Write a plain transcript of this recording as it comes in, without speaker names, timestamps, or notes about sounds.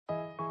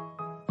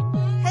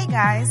Hey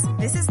guys,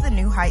 this is the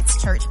New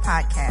Heights Church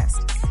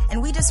podcast,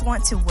 and we just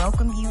want to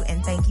welcome you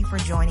and thank you for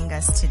joining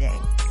us today.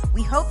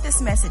 We hope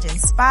this message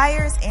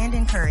inspires and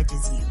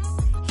encourages you.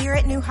 Here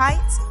at New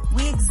Heights,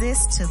 we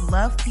exist to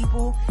love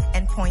people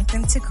and point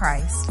them to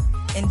Christ.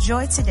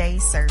 Enjoy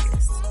today's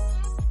service.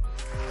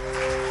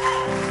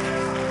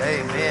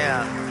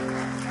 Amen.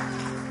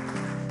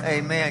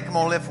 Amen. Come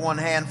on, lift one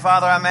hand.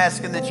 Father, I'm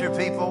asking that your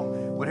people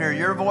would hear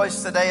your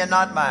voice today and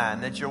not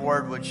mine, that your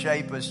word would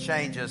shape us,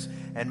 change us,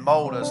 and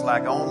mold us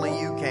like only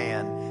you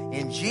can.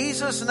 In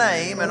Jesus'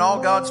 name, and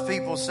all God's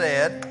people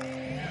said,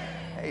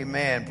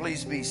 amen.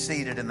 Please be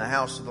seated in the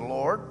house of the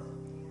Lord.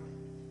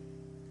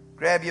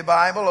 Grab your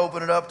Bible,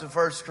 open it up to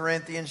 1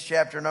 Corinthians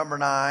chapter number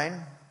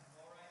 9.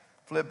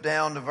 Flip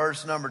down to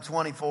verse number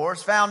 24.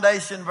 It's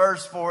foundation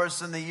verse for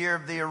us in the year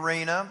of the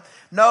arena.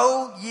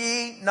 Know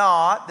ye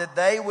not that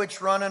they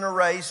which run in a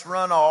race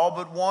run all,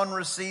 but one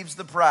receives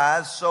the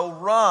prize. So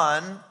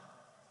run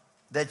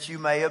that you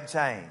may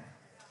obtain.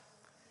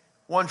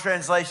 One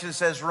translation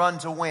says run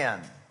to win.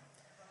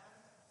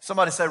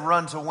 Somebody say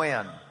run to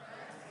win.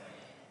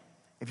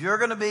 If you're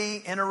going to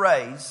be in a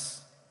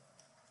race,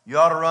 you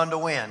ought to run to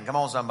win. Come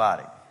on,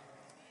 somebody.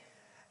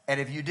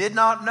 And if you did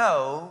not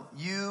know,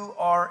 you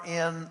are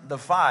in the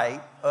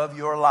fight of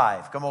your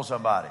life. Come on,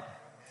 somebody.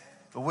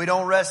 But we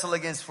don't wrestle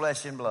against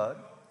flesh and blood.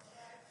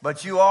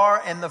 But you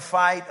are in the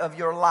fight of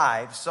your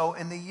life. So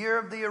in the year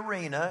of the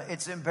arena,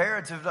 it's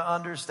imperative to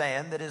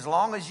understand that as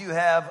long as you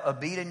have a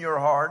beat in your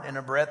heart and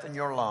a breath in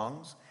your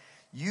lungs,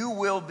 you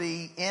will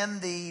be in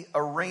the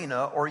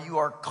arena, or you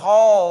are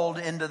called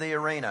into the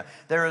arena.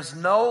 There is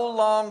no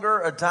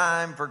longer a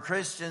time for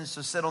Christians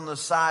to sit on the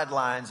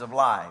sidelines of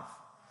life.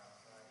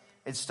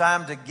 It's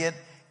time to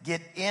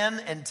get in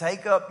and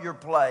take up your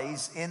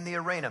place in the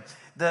arena.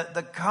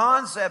 The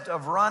concept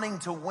of running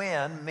to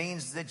win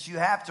means that you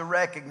have to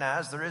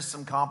recognize there is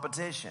some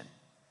competition.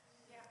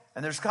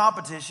 And there's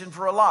competition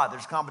for a lot.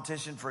 There's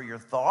competition for your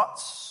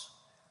thoughts.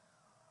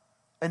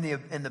 In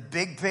the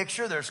big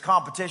picture, there's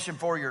competition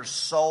for your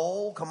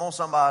soul. Come on,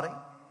 somebody.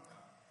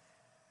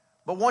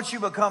 But once you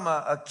become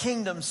a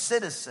kingdom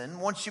citizen,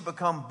 once you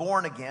become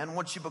born again,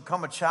 once you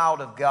become a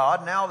child of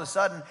God, now all of a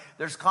sudden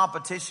there's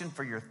competition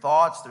for your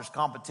thoughts, there's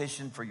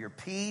competition for your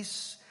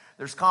peace,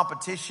 there's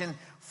competition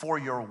for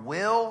your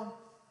will,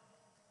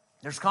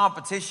 there's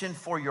competition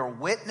for your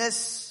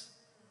witness.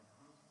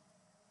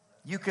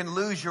 You can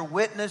lose your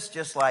witness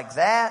just like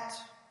that.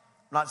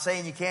 I'm not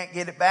saying you can't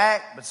get it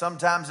back, but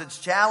sometimes it's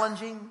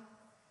challenging.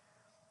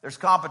 There's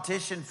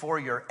competition for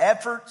your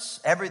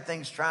efforts.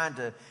 Everything's trying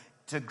to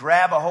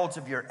grab a hold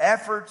of your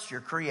efforts,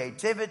 your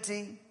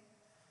creativity.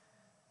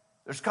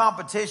 There's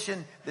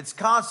competition that's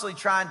constantly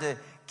trying to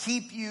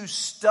keep you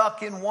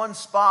stuck in one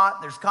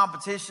spot. There's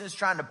competition that's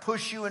trying to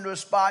push you into a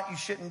spot you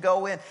shouldn't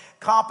go in.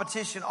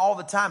 Competition all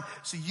the time.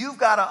 So you've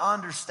got to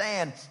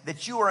understand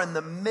that you are in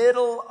the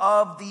middle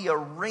of the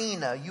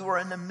arena. You are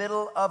in the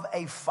middle of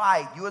a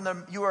fight. You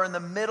are in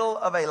the middle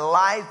of a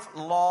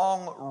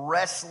lifelong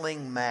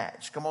wrestling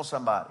match. Come on,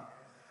 somebody.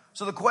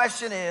 So the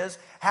question is,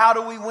 how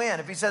do we win?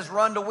 If he says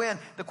run to win,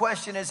 the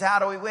question is, how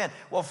do we win?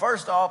 Well,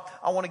 first off,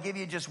 I want to give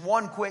you just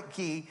one quick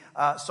key.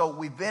 So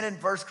we've been in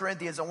 1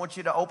 Corinthians. I want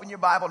you to open your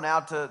Bible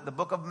now to the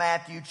book of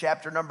Matthew,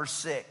 chapter number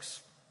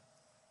 6.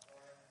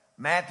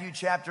 Matthew,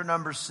 chapter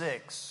number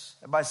 6.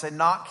 Everybody say,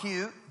 not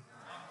cute,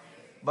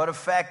 but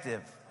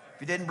effective.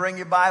 If you didn't bring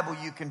your Bible,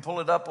 you can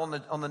pull it up on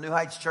the New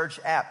Heights Church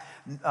app.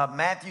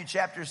 Matthew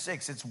chapter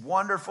 6. It's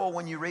wonderful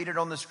when you read it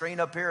on the screen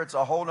up here. It's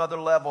a whole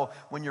nother level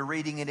when you're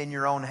reading it in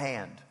your own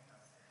hand.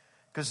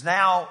 Because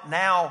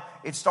now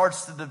it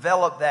starts to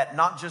develop that,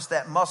 not just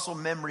that muscle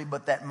memory,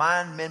 but that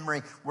mind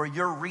memory where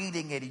you're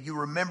reading it and you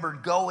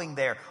remembered going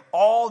there.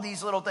 All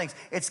these little things.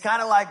 It's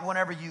kind of like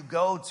whenever you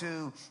go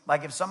to,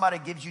 like if somebody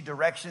gives you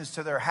directions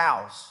to their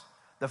house.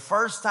 The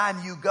first time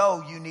you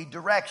go, you need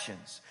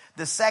directions.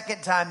 The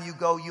second time you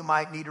go, you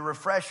might need a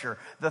refresher.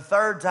 The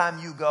third time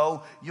you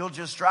go, you'll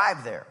just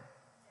drive there.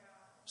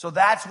 So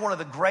that's one of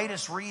the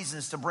greatest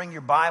reasons to bring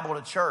your Bible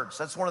to church.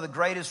 That's one of the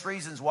greatest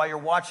reasons why you're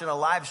watching a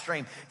live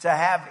stream, to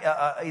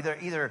have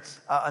either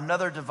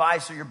another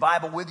device or your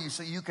Bible with you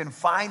so you can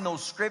find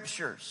those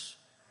scriptures.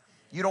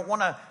 You don't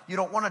want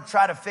to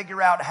try to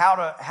figure out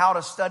how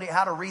to study,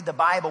 how to read the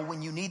Bible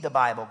when you need the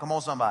Bible. Come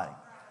on, somebody.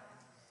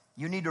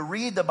 You need to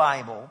read the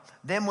Bible.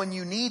 Then when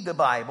you need the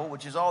Bible,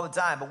 which is all the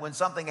time, but when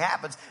something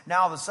happens,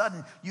 now all of a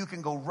sudden you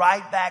can go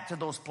right back to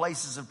those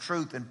places of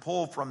truth and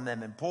pull from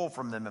them and pull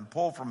from them and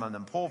pull from them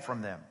and pull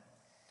from them.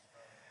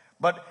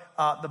 But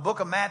the book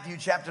of Matthew,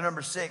 chapter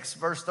number 6,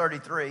 verse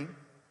 33,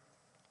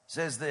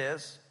 says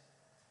this.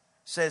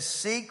 Says,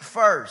 seek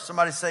first.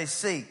 Somebody say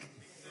seek.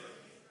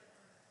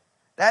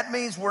 That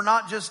means we're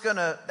not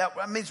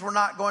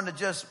going to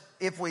just,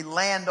 if we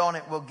land on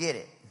it, we'll get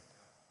it.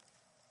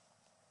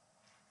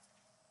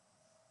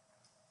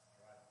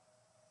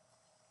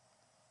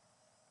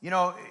 You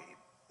know,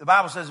 the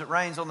Bible says it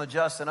rains on the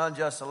just and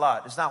unjust a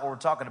lot. It's not what we're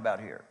talking about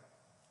here.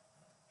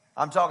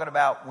 I'm talking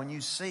about when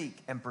you seek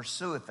and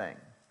pursue a thing.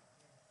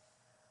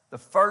 The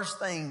first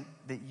thing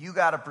that you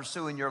got to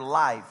pursue in your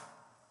life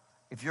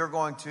if you're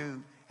going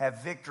to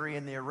have victory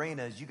in the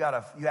arenas, you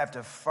have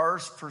to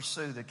first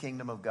pursue the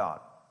kingdom of God.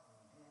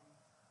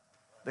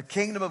 The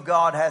kingdom of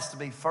God has to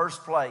be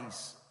first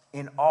place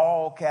in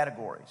all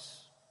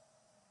categories.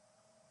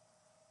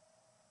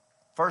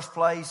 First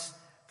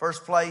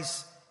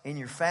place in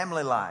your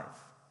family life.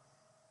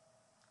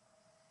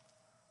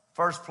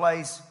 First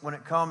place when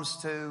it comes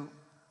to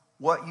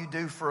what you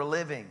do for a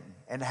living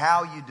and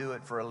how you do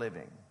it for a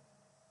living.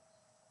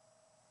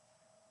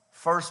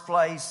 First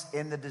place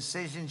in the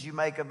decisions you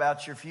make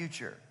about your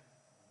future.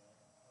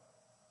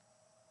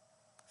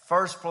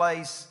 First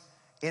place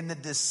in the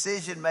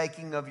decision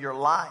making of your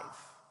life.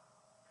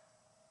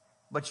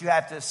 But you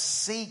have to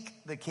seek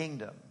the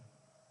kingdom.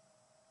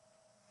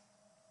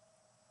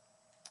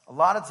 A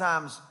lot of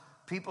times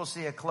people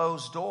see a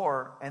closed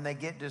door and they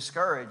get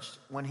discouraged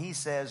when he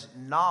says,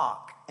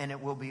 knock and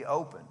it will be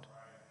opened.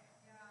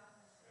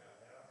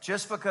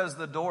 Just because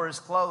the door is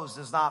closed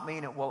does not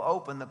mean it will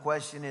open. The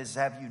question is,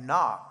 have you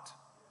knocked?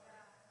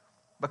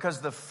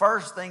 Because the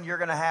first thing you're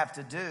going to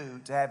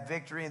have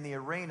victory in the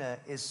arena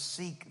is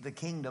seek the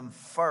kingdom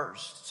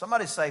first.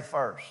 Somebody say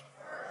first.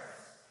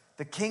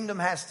 The kingdom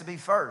has to be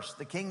first.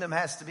 The kingdom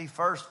has to be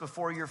first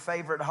before your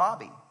favorite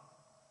hobby.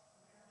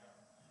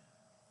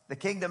 The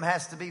kingdom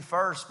has to be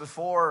first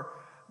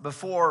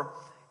before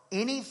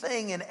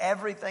anything and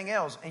everything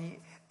else.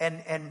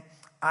 And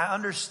I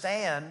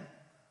understand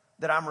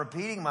that I'm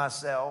repeating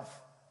myself,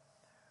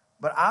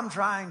 but I'm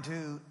trying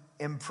to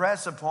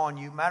impress upon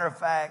you. Matter of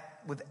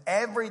fact, with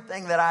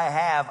everything that I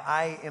have,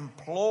 I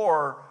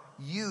implore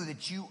you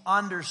that you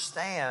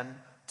understand,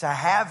 to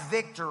have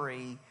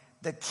victory,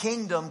 the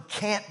kingdom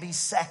can't be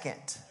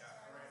second.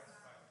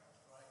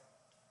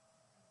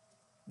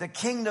 The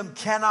kingdom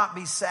cannot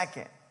be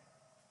second.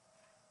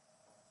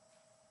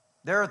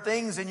 There are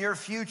things in your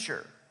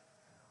future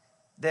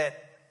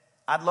that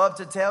I'd love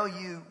to tell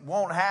you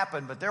won't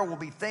happen, but there will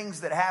be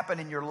things that happen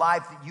in your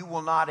life that you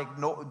will not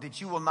ignore,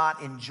 that you will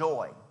not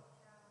enjoy.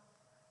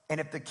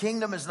 And if the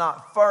kingdom is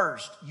not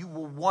first, you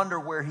will wonder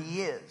where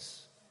he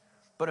is.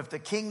 But if the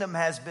kingdom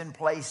has been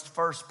placed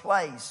first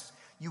place,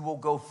 you will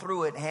go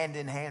through it hand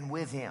in hand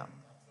with him.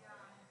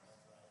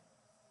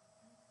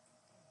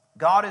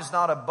 God is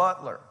not a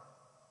butler.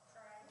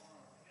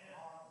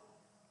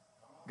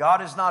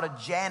 God is not a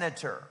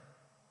janitor.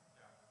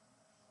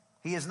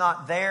 He is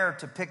not there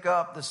to pick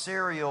up the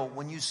cereal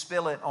when you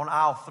spill it on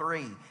aisle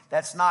 3.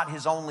 That's not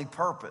his only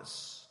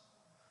purpose.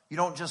 You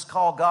don't just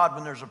call God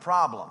when there's a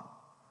problem.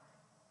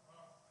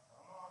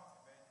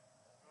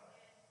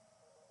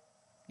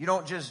 You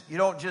don't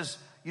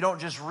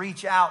just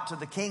reach out to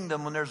the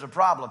kingdom when there's a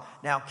problem.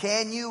 Now,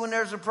 can you when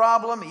there's a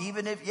problem?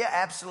 Even if, yeah,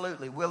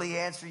 absolutely. Will he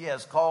answer?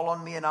 Yes. Call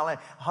on me and I'll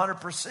answer.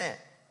 100%.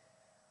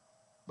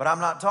 But I'm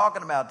not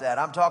talking about that.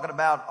 I'm talking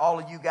about all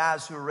of you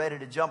guys who are ready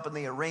to jump in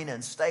the arena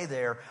and stay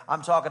there.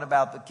 I'm talking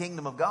about the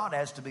kingdom of God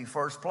has to be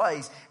first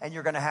place, and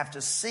you're going to have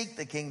to seek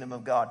the kingdom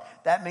of God.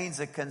 That means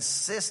a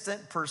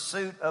consistent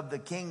pursuit of the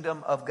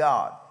kingdom of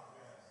God.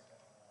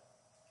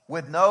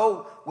 With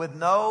no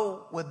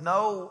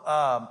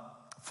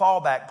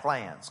fallback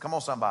plans. Come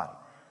on, somebody.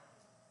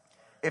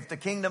 If the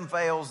kingdom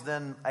fails,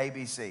 then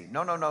ABC.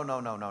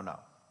 No.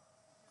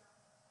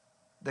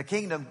 The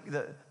kingdom,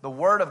 the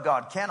word of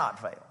God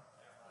cannot fail.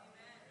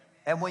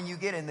 And when you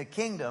get in the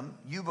kingdom,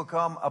 you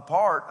become a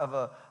part of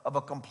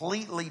a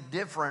completely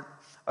different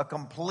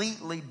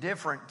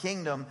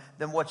kingdom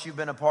than what you've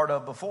been a part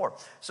of before.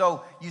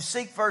 So you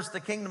seek first the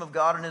kingdom of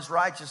God and his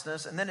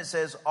righteousness, and then it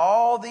says,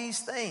 all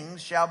these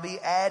things shall be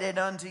added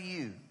unto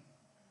you.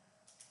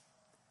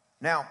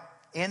 Now,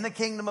 in the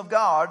kingdom of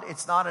God,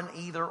 it's not an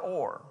either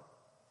or.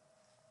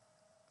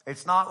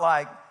 It's not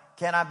like,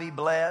 can I be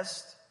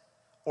blessed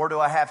or do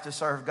I have to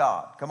serve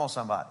God? Come on,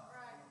 somebody.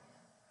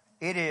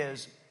 It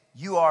is,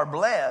 you are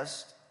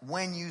blessed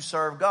when you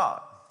serve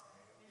God.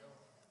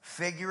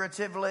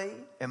 Figuratively,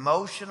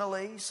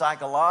 emotionally,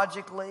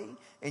 psychologically,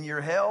 in your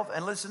health.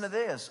 And listen to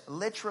this,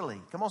 literally.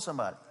 Come on,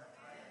 somebody.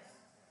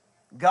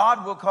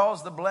 God will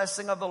cause the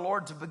blessing of the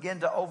Lord to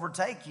begin to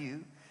overtake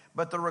you.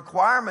 But the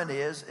requirement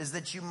is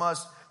that you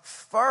must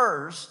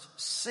first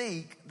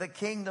seek the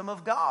kingdom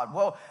of God.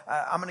 Well,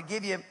 I'm going to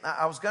give you,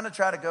 I was going to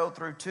try to go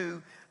through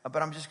two,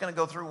 but I'm just going to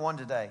go through one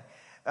today.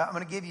 I'm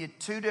going to give you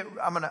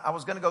I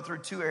was going to go through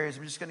two areas.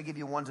 I'm just going to give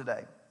you one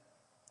today.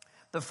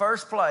 The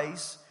first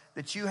place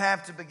that you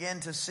have to begin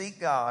to seek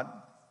God,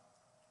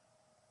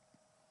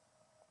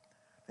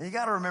 and you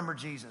got to remember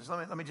Jesus.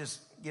 Let me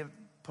just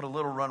put a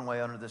little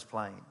runway under this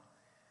plane.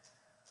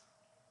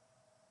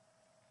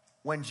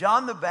 When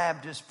John the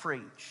Baptist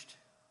preached,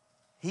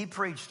 he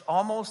preached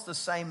almost the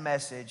same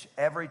message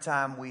every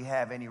time we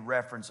have any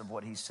reference of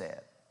what he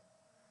said.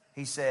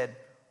 He said,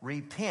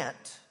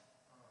 repent.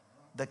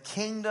 The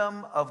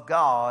kingdom of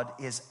God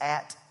is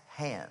at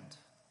hand.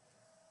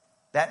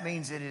 That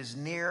means it is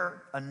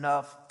near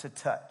enough to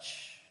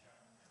touch.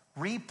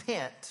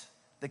 Repent.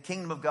 The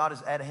kingdom of God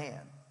is at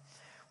hand.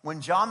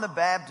 When John the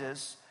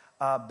Baptist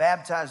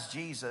baptized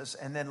Jesus,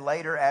 and then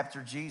later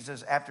after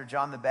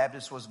John the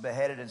Baptist was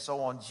beheaded and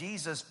so on,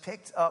 Jesus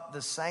picked up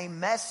the same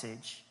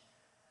message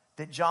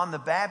that John the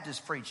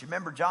Baptist preached.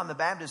 Remember, John the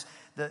Baptist,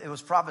 it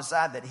was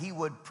prophesied that he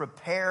would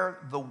prepare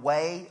the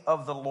way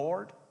of the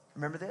Lord.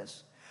 Remember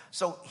this?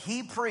 So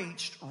he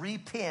preached,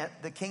 repent,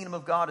 the kingdom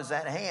of God is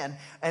at hand.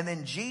 And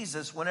then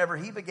Jesus, whenever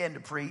he began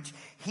to preach,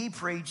 he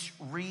preached,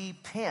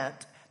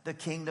 repent, the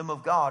kingdom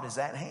of God is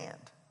at hand.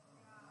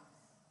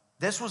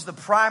 This was the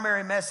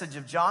primary message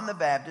of John the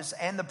Baptist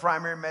and the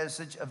primary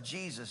message of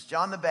Jesus.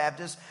 John the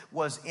Baptist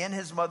was in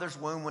his mother's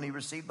womb when he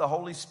received the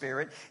Holy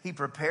Spirit. He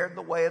prepared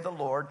the way of the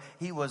Lord.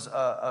 He was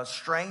a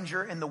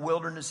stranger in the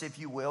wilderness, if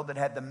you will, that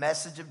had the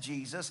message of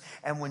Jesus.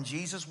 And when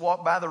Jesus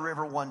walked by the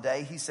river one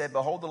day, he said,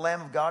 behold the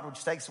Lamb of God,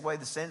 which takes away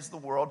the sins of the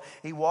world.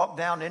 He walked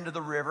down into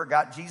the river.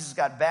 Jesus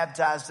got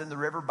baptized in the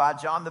river by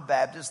John the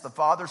Baptist. The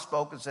Father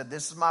spoke and said,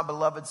 this is my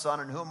beloved Son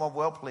in whom I'm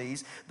well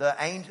pleased.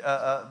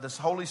 The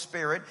Holy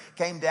Spirit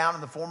came down in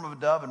the form of a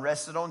dove and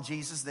rested on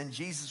Jesus. Then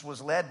Jesus was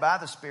led by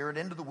the Spirit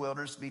into the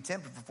wilderness to be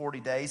tempted for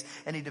 40 days,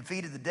 and he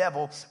defeated the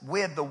devil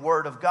with the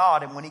word of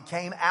God. And when he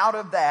came out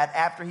of that,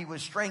 after he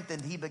was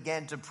strengthened, he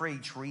began to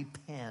preach,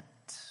 repent.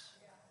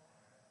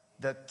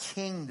 The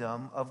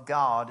kingdom of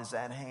God is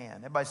at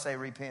hand. Everybody say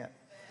repent.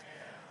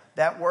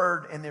 That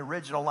word in the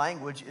original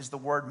language is the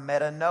word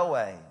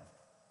metanoe.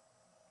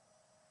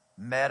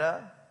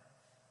 Metanoe.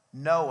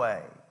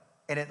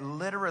 And it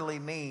literally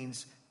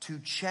means to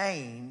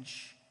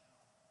change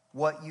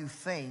what you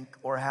think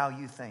or how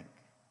you think.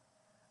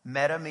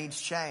 Meta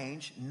means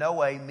change.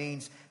 Noe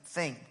means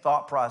think,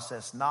 thought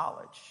process,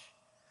 knowledge.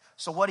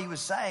 So what he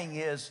was saying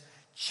is,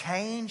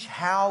 change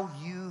how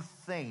you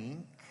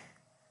think.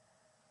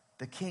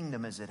 The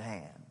kingdom is at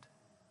hand.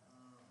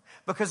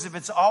 Because if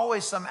it's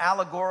always some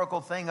allegorical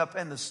thing up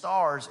in the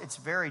stars, it's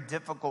very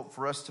difficult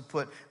for us to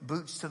put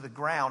boots to the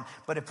ground.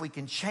 But if we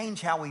can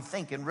change how we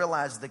think and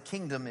realize the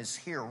kingdom is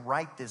here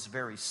right this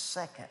very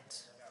second,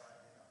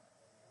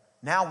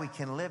 now we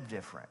can live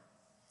different.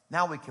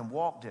 Now we can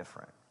walk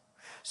different.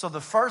 So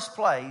the first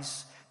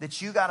place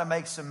that you got to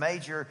make some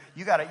major,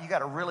 you got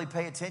to really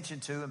pay attention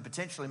to and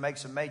potentially make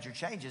some major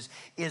changes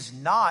is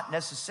not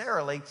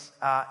necessarily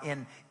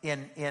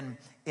in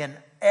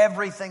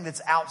everything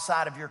that's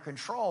outside of your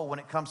control when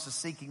it comes to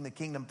seeking the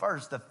kingdom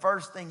first. The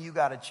first thing you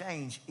got to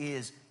change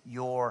is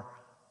your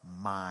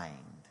mind.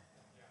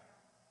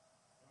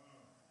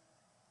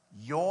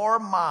 Your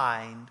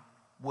mind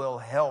will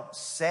help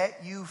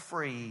set you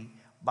free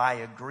by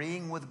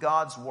agreeing with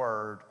God's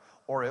word,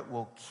 or it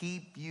will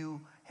keep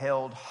you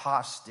held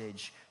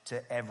hostage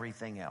to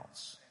everything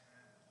else.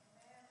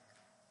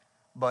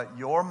 But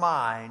your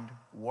mind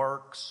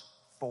works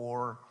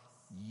for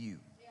you.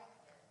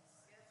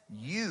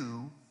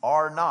 You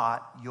are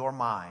not your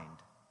mind.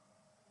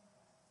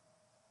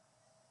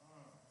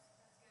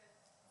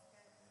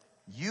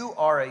 You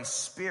are a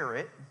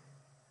spirit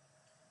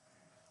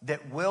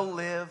that will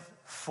live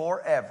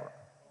forever.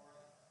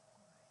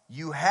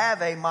 You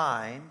have a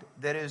mind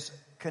that is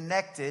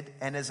connected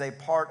and is a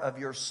part of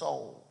your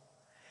soul.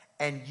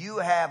 And you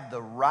have the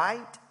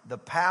right, the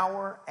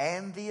power,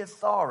 and the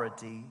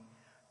authority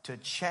to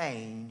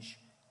change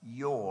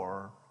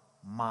your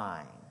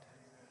mind.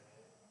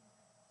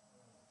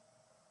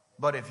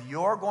 But if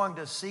you're going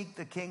to seek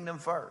the kingdom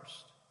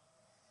first,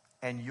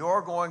 and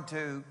you're going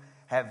to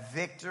have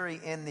victory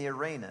in the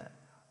arena,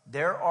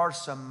 there are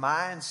some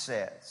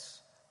mindsets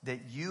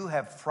that you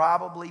have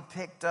probably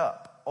picked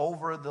up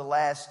over the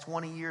last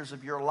 20 years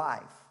of your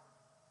life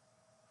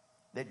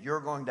that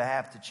you're going to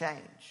have to change.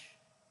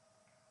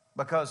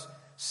 Because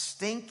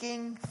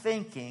stinking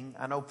thinking,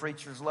 I know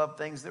preachers love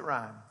things that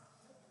rhyme.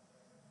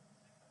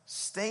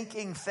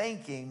 Stinking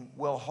thinking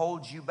will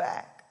hold you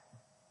back.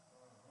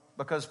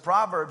 Because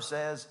Proverbs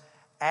says,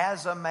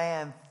 as a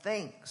man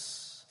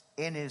thinks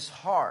in his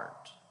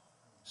heart,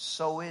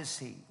 so is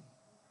he.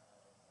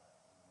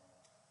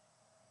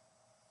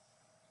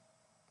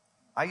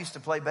 I used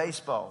to play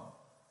baseball.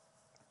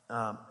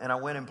 And I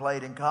went and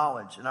played in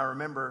college. And I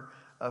remember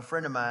a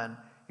friend of mine,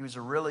 he was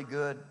a really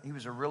good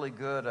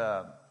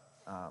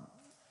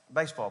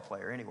baseball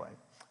player anyway.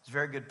 He was a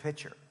very good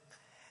pitcher.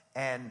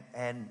 And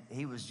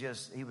he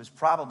was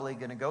probably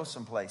going to go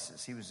some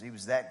places. He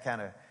was that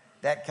kind of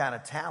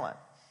talent.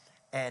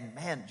 And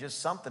man, just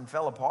something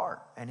fell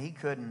apart. And he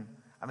couldn't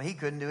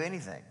do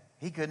anything.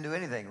 He couldn't do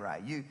anything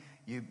right. You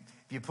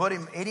put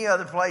him any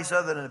other place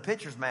other than a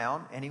pitcher's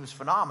mound, and he was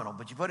phenomenal.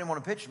 But you put him on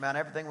a pitcher's mound,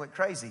 everything went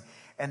crazy.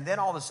 And then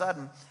all of a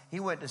sudden, he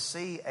went to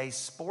see a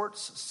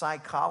sports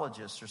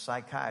psychologist or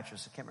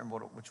psychiatrist. I can't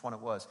remember which one it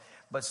was.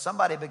 But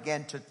somebody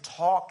began to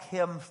talk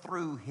him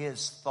through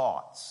his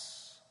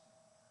thoughts.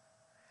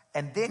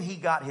 And then he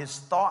got his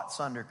thoughts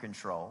under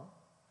control.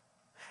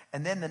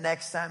 And then the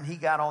next time he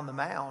got on the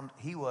mound,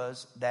 he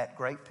was that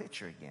great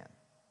pitcher again.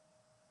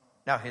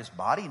 Now, his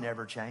body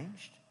never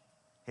changed.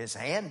 His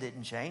hand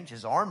didn't change.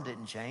 His arm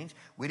didn't change.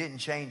 We didn't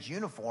change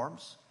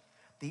uniforms.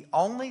 The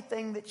only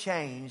thing that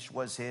changed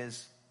was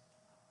his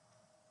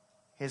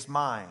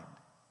mind.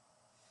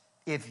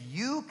 If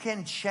you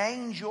can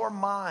change your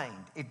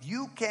mind, if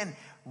you can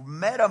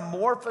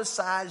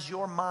metamorphosize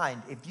your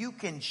mind, if you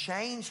can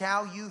change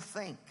how you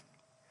think,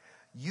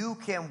 you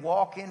can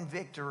walk in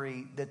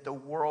victory that the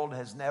world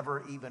has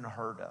never even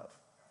heard of.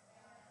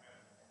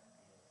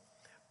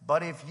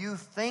 But if you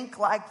think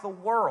like the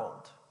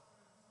world,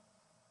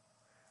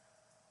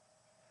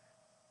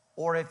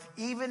 or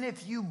even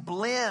if you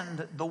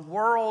blend the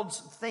world's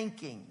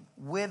thinking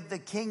with the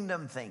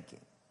kingdom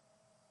thinking,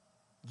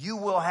 you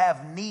will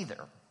have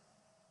neither.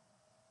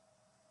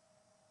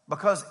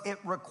 Because it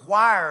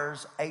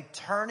requires a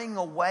turning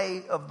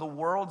away of the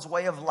world's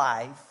way of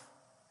life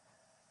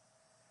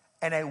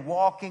and a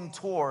walking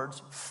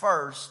towards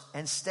first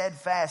and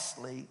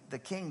steadfastly the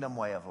kingdom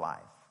way of life.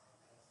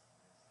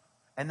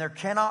 And there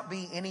cannot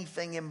be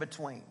anything in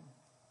between.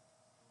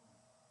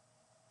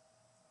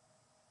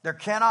 There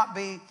cannot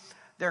be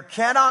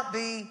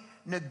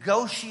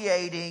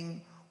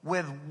negotiating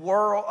with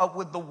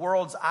the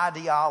world's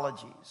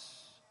ideologies.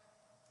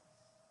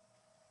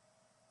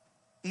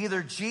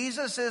 Either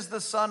Jesus is the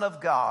Son of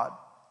God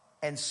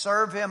and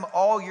serve Him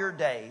all your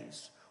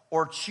days,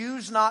 or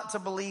choose not to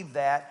believe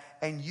that,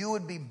 and you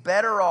would be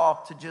better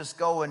off to just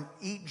go and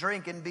eat,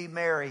 drink, and be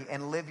merry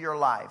and live your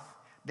life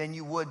than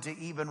you would to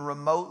even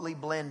remotely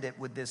blend it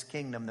with this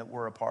kingdom that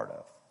we're a part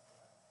of.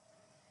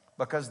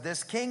 Because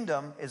this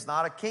kingdom is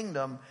not a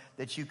kingdom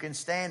that you can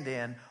stand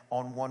in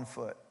on one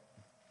foot.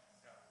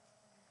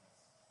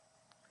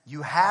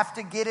 You have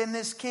to get in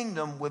this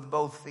kingdom with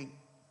both feet.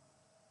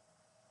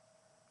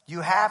 You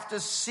have to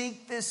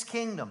seek this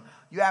kingdom.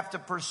 You have to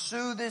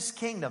pursue this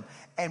kingdom.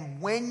 And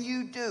when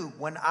you do,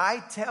 when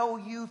I tell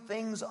you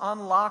things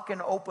unlock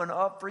and open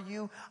up for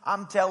you,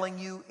 I'm telling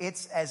you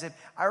it's as if...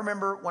 I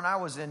remember when I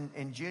was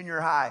in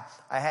junior high,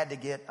 I had to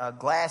get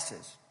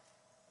glasses.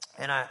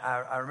 And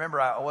I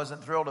remember I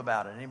wasn't thrilled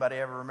about it. Anybody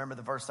ever remember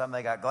the first time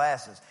they got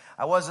glasses?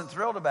 I wasn't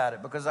thrilled about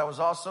it because I was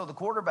also the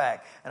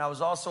quarterback and I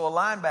was also a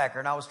linebacker,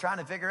 and I was trying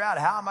to figure out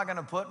how am I going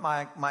to put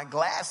my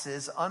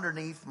glasses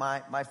underneath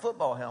my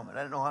football helmet. I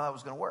didn't know how that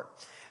was going to work.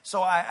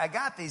 So I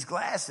got these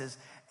glasses,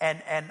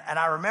 and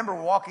I remember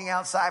walking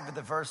outside for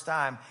the first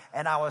time,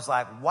 and I was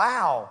like,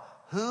 wow,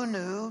 who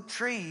knew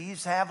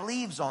trees have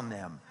leaves on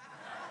them?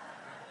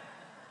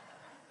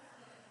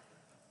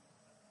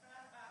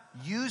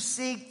 You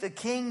seek the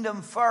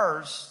kingdom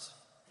first,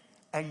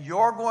 and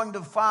you're going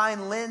to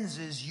find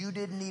lenses you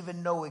didn't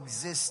even know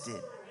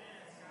existed.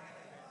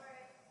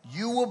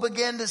 You will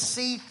begin to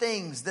see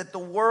things that the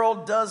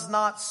world does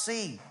not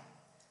see.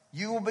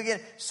 You will begin,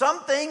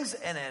 some things,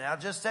 and I'll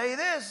just tell you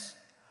this,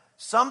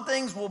 some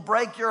things will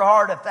break your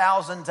heart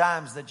 1,000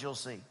 times that you'll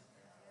see.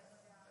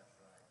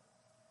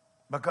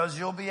 Because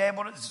you'll be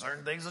able to,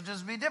 certain things will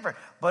just be different.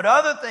 But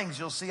other things,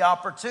 you'll see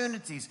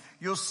opportunities.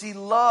 You'll see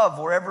love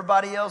where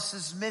everybody else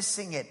is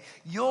missing it.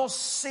 You'll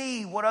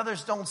see what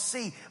others don't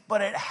see.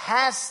 But it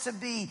has to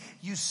be,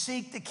 you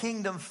seek the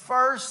kingdom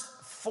first,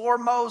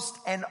 foremost,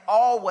 and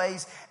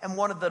always. And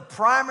one of the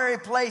primary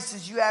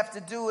places you have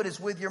to do it is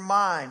with your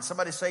mind.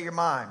 Somebody say your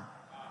mind.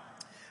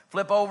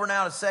 Flip over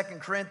now to 2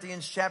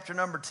 Corinthians chapter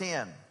number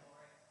 10.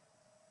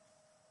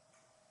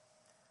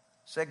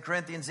 2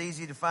 Corinthians,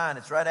 easy to find.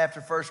 It's right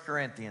after 1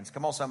 Corinthians.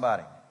 Come on,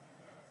 somebody.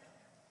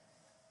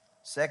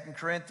 2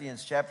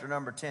 Corinthians chapter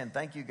number 10.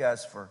 Thank you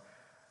guys for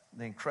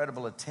the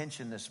incredible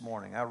attention this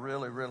morning. I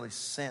really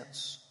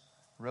sense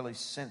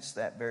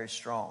that very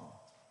strong.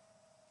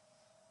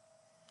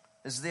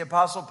 This is the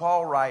Apostle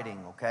Paul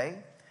writing, okay?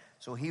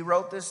 So he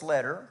wrote this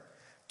letter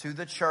to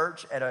the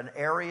church at an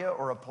area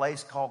or a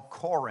place called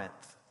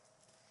Corinth.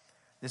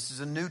 This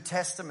is a New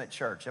Testament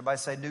church. Everybody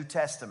say New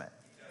Testament.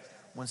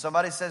 When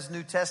somebody says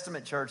New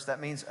Testament church,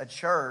 that means a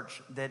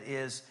church that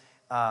is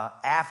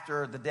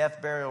after the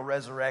death, burial,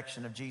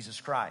 resurrection of Jesus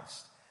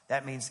Christ.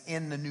 That means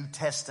in the New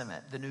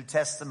Testament, the New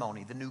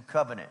Testimony, the New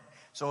Covenant.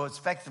 So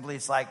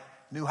it's like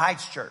New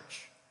Heights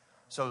Church.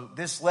 So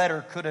this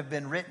letter could have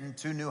been written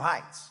to New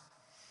Heights.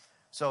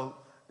 So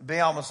it'd be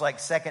almost like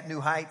second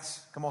New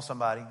Heights. Come on,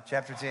 somebody.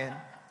 Chapter 10.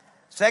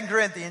 2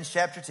 Corinthians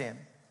chapter 10.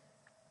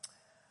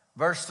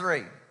 Verse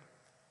 3.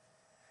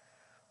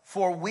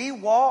 For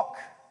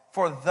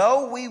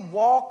though we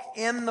walk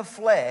in the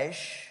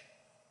flesh,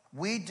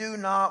 we do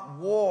not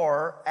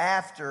war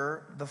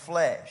after the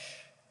flesh.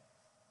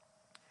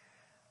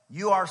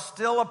 You are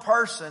still a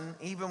person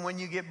even when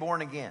you get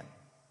born again.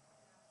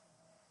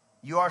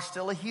 You are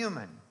still a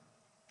human.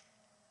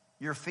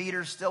 Your feet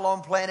are still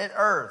on planet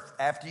Earth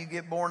after you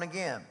get born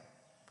again.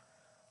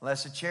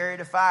 Unless a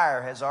chariot of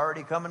fire has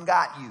already come and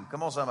got you.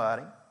 Come on,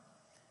 somebody.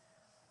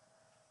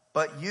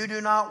 But you do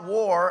not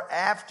war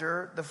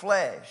after the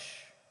flesh.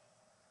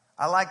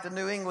 I like the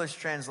New English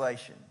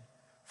translation.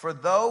 For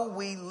though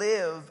we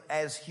live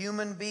as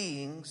human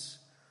beings,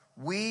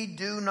 we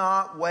do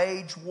not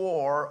wage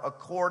war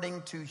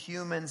according to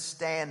human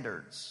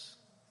standards.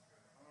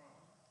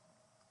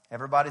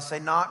 Everybody say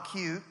not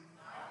cute,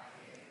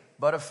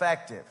 but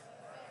effective.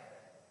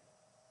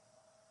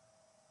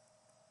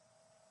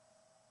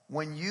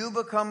 When you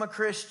become a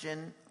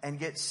Christian and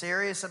get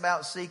serious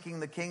about seeking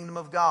the kingdom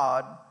of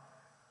God,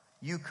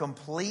 you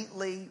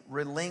completely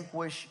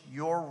relinquish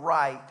your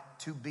right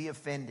to be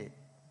offended.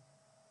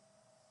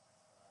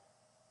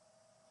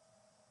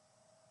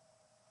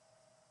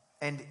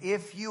 And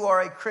if you are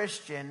a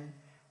Christian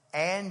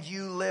and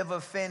you live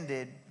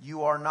offended,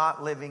 you are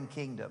not living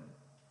kingdom.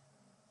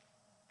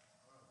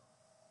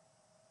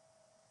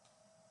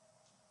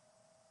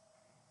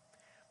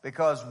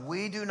 Because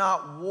we do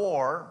not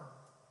war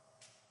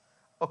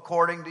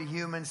according to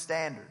human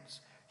standards.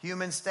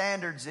 Human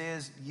standards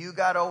is, you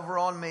got over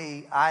on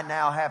me, I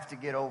now have to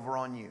get over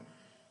on you.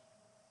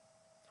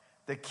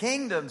 The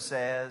kingdom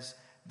says,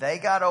 they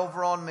got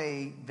over on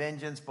me,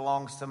 vengeance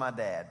belongs to my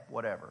dad,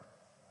 whatever.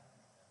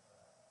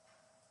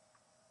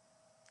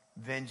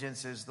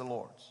 Vengeance is the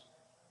Lord's.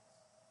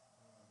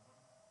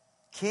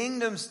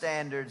 Kingdom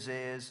standards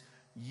is,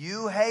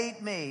 you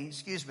hate me,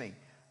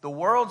 the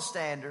world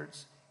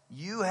standards,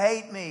 you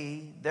hate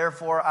me,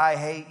 therefore I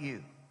hate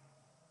you.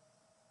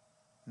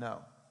 No.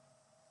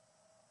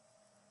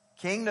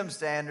 Kingdom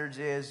standards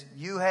is,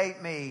 you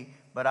hate me,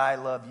 but I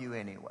love you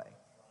anyway.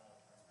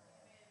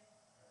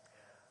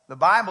 The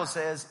Bible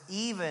says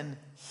even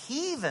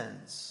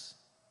heathens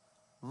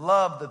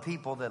love the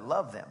people that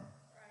love them.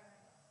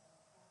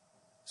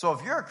 So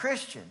if you're a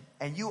Christian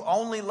and you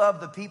only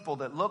love the people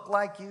that look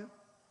like you,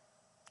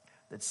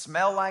 that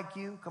smell like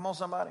you, come on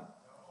somebody,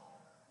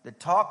 that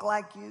talk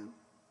like you,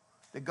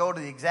 that go to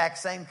the exact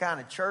same kind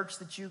of church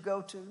that you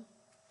go to,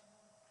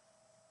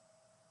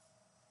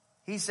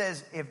 he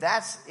says, if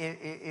that's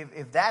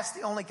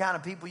the only kind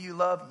of people you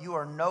love, you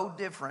are no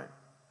different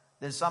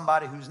than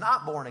somebody who's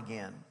not born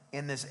again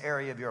in this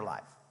area of your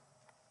life.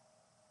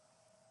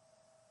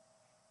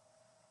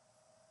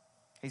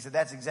 He said,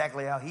 that's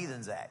exactly how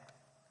heathens act.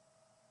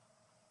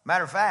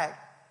 Matter of fact,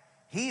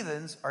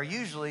 heathens are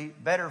usually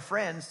better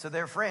friends to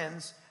their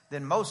friends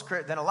than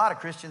a lot of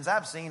Christians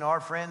I've seen are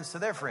friends to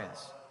their friends.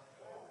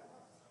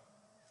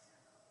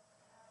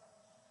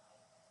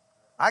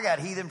 I got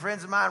heathen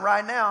friends of mine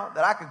right now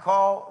that I could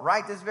call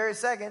right this very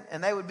second,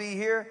 and they would be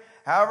here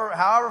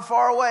however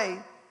far away,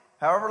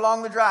 however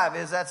long the drive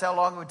is. That's how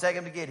long it would take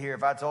them to get here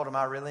if I told them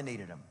I really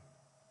needed them.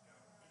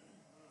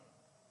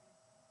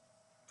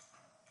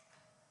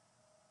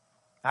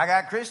 I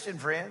got Christian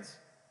friends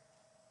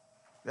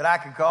that I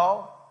could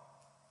call,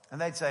 and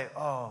they'd say,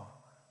 oh,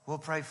 we'll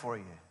pray for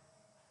you.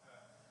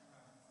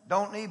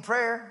 Don't need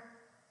prayer.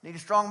 Need a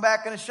strong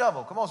back and a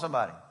shovel. Come on,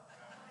 somebody.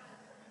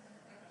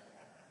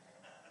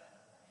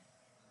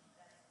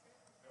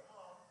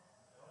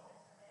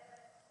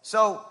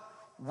 So,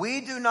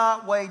 we do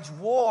not wage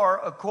war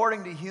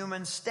according to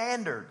human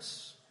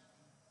standards.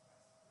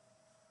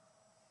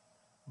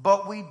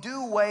 But we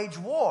do wage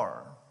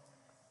war.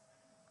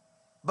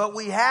 But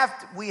we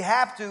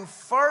have to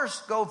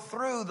first go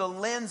through the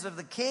lens of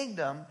the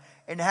kingdom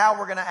and how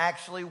we're going to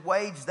actually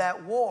wage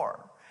that war.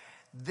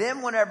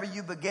 Then whenever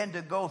you begin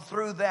to go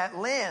through that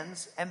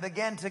lens and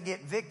begin to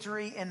get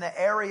victory in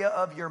the area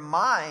of your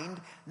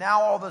mind,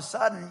 now all of a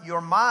sudden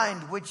your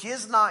mind, which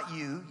is not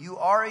you, you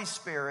are a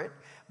spirit,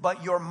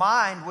 but your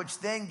mind, which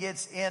then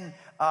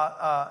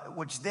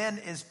which then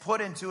is put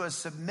into a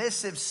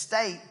submissive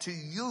state to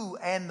you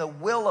and the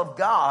will of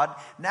God.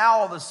 Now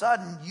all of a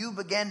sudden you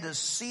begin to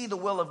see the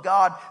will of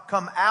God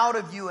come out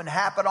of you and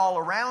happen all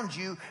around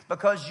you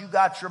because you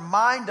got your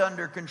mind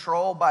under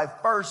control by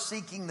first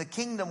seeking the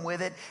kingdom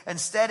with it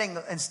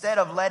instead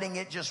of letting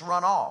it just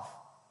run off.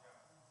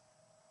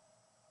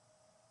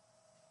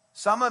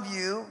 Some of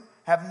you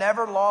have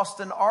never lost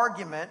an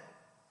argument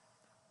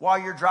while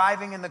you're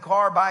driving in the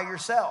car by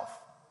yourself.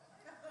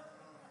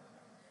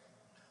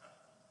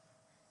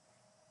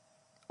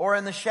 Or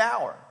in the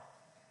shower.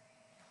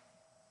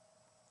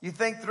 You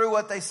think through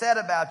what they said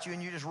about you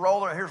and you just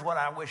roll it. Here's what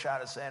I wish I'd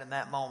have said in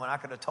that moment. I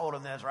could have told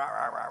them this. Rah,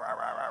 rah, rah, rah,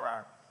 rah, rah,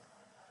 rah.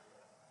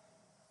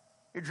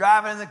 You're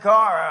driving in the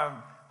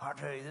car. I'll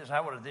tell you this, I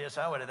would have this,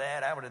 I would have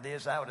that, I would have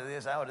this, I would have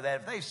this, I would have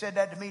that. If they said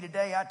that to me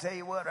today, I tell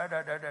you what.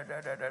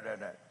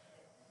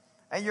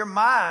 And your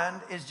mind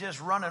is just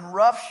running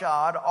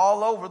roughshod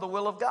all over the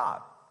will of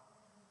God.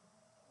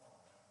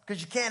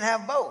 Because you can't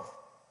have both.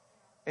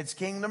 It's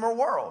kingdom or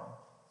world.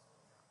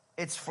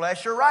 It's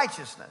flesh or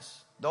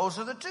righteousness. Those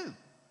are the two.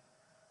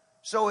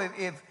 So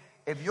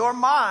if your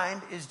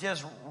mind is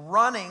just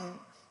running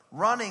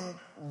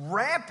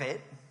rampant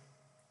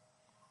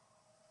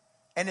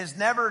and is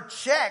never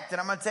checked,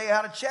 and I'm going to tell you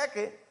how to check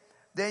it,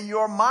 then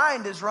your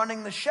mind is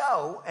running the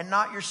show and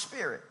not your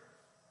spirit.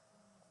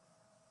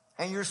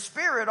 And your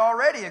spirit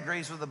already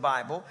agrees with the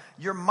Bible.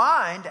 Your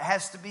mind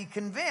has to be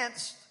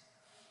convinced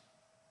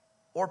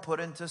or put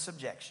into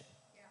subjection.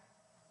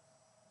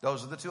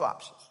 Those are the two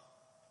options.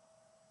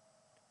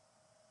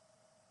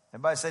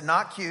 Everybody say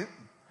not cute,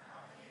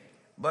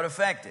 but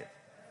effective.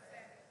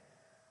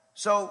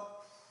 So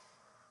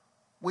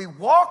we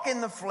walk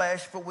in the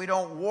flesh, but we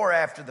don't war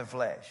after the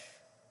flesh.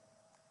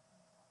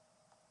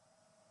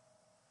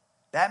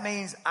 That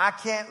means I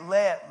can't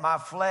let my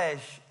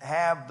flesh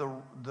have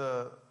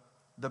the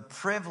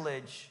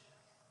privilege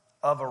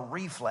of a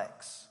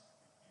reflex.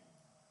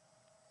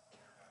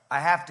 I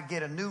have to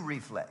get a new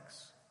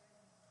reflex.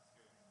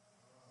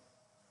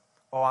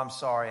 Oh, I'm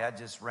sorry, I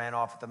just ran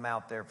off at the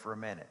mouth there for a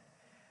minute.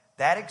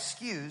 That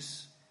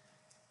excuse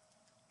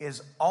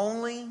is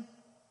only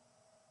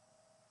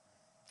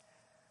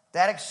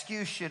That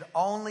excuse should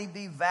only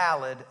be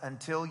valid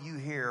until you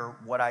hear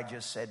what I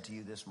just said to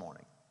you this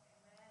morning.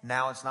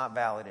 Now it's not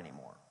valid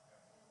anymore.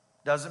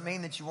 Doesn't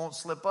mean that you won't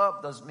slip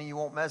up. Doesn't mean you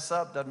won't mess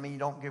up. Doesn't mean you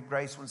don't give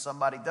grace when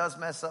somebody does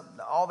mess up.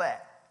 All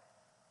that.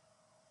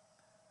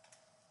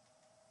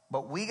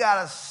 But we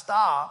got to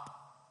stop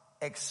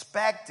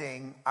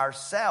expecting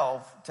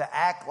ourselves to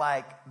act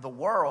like the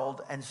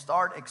world and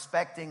start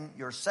expecting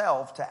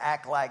yourself to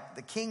act like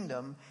the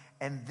kingdom,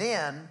 and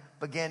then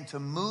begin to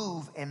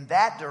move in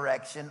that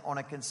direction on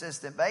a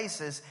consistent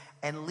basis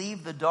and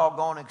leave the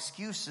doggone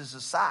excuses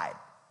aside.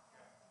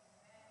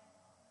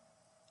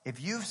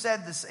 If you've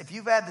said this, if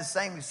you've had the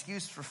same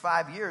excuse for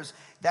 5 years,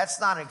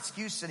 that's not an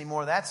excuse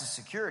anymore. That's a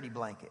security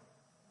blanket.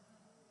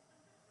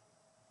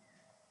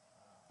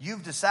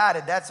 You've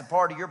decided that's a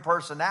part of your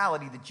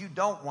personality that you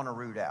don't want to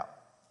root out.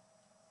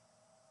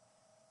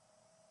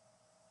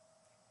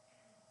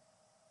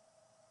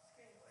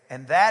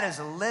 And that is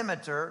a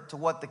limiter to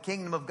what the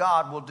kingdom of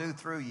God will do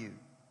through you.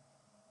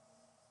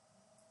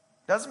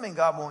 Doesn't mean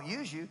God won't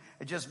use you.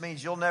 It just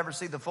means you'll never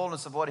see the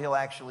fullness of what He'll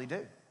actually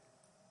do.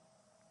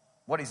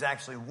 What He's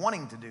actually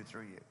wanting to do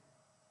through you.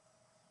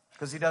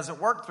 Because He doesn't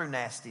work through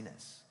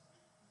nastiness.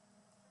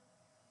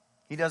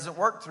 He doesn't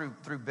work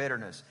through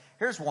bitterness.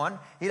 Here's one.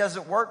 He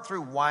doesn't work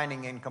through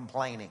whining and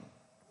complaining.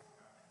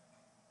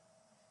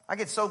 I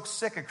get so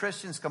sick of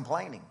Christians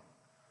complaining.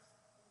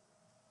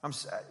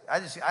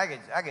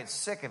 I get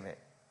sick of it.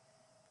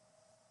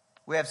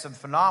 We have some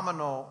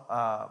phenomenal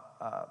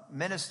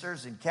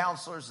ministers and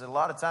counselors that a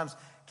lot of times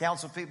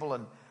counsel people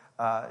and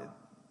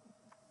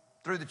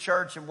through the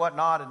church and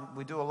whatnot, and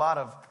we do a lot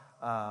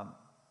of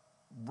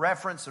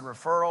reference and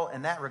referral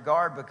in that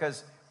regard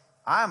because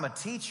I'm a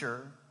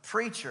teacher,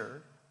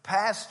 preacher,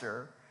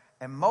 pastor,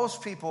 and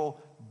most people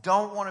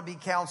don't want to be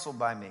counseled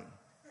by me.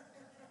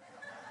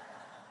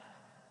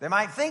 They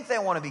might think they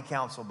want to be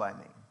counseled by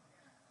me,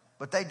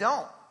 but they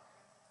don't.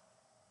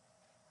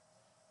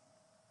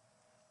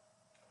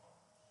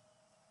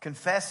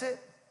 Confess it,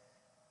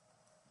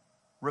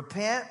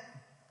 repent,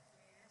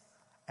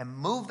 and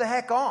move the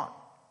heck on.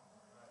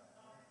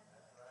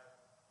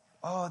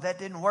 Oh, that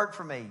didn't work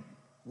for me.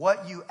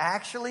 What you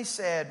actually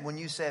said when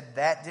you said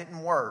that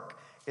didn't work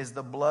is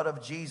the blood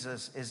of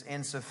Jesus is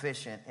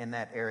insufficient in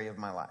that area of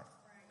my life.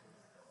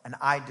 And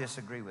I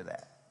disagree with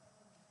that.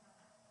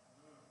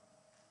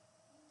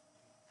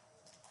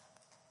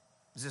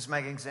 Is this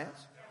making sense?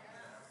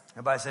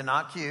 Everybody say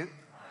not cute,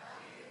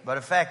 but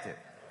effective.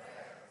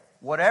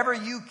 Whatever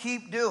you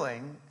keep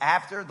doing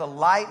after the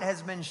light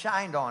has been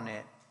shined on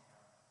it,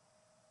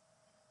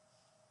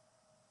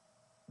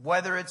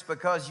 whether it's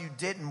because you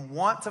didn't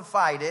want to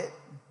fight it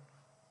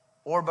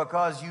or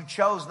because you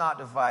chose not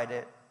to fight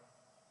it,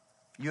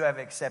 you have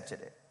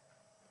accepted it.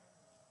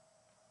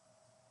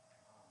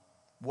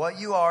 What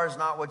you are is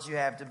not what you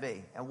have to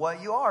be. And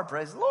what you are,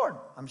 praise the Lord,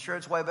 I'm sure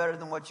it's way better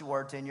than what you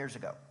were 10 years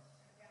ago.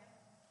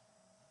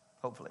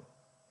 Hopefully.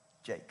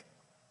 Jake.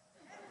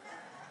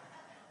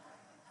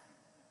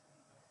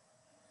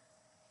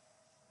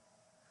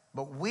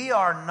 But we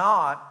are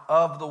not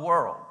of the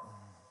world.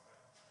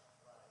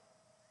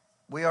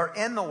 We are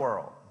in the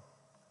world.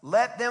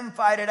 Let them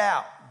fight it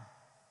out.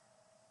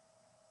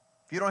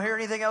 If you don't hear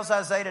anything else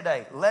I say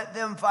today, let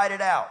them fight it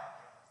out.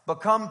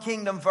 Become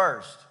kingdom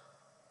first.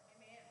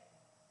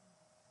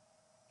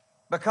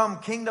 Become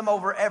kingdom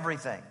over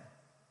everything.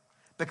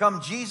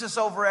 Become Jesus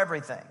over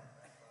everything.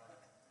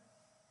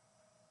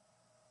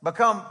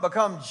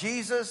 Become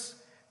Jesus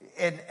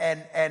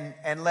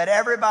and let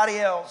everybody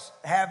else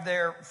have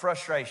their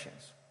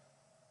frustrations.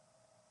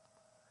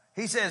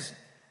 He says,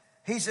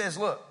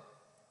 look,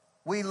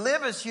 we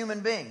live as human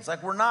beings. It's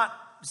not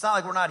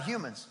like we're not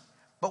humans,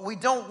 but we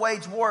don't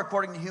wage war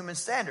according to human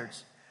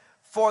standards.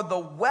 For the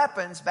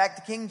weapons, back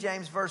to King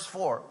James verse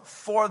 4,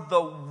 for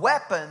the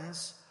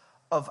weapons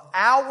of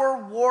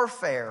our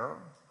warfare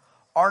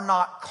are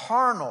not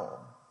carnal,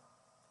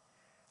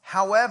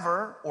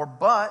 however, or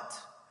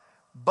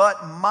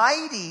but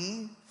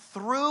mighty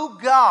through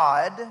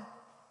God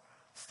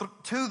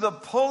to the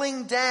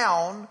pulling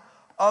down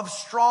of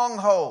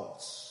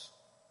strongholds.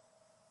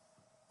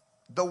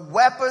 The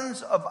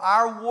weapons of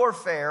our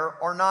warfare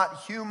are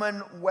not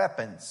human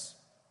weapons,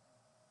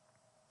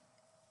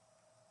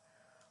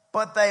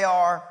 but they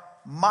are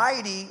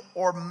mighty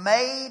or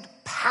made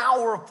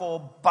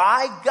powerful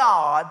by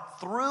God,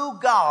 through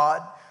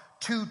God,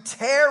 to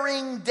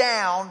tearing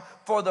down,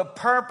 for the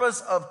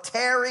purpose of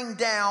tearing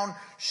down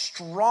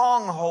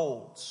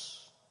strongholds.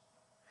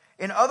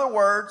 In other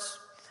words,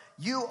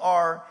 you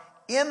are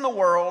in the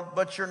world,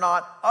 but you're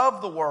not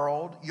of the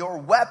world. Your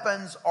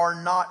weapons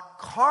are not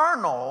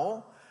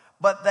carnal,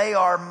 but they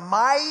are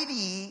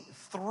mighty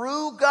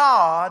through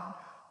God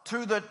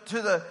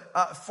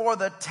for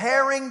the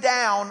tearing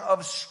down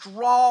of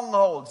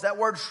strongholds. That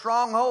word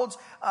strongholds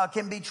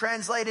can be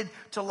translated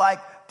to like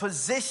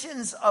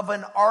positions of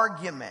an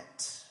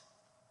argument,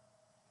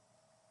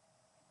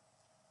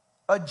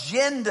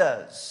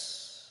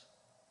 agendas.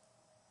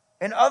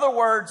 In other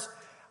words,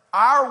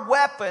 our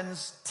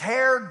weapons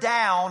tear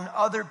down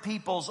other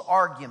people's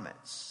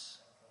arguments.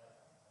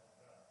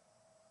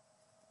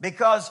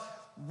 Because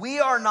we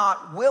are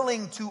not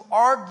willing to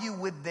argue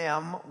with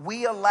them.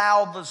 We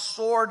allow the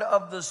sword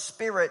of the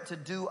Spirit to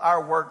do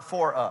our work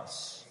for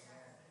us.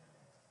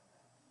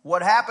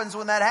 What happens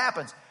when that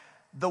happens?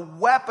 The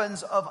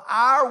weapons of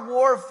our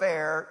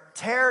warfare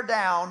tear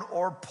down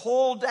or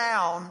pull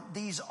down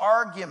these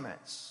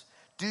arguments.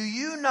 Do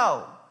you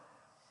know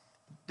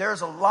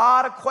there's a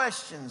lot of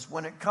questions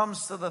when it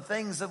comes to the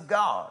things of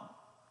God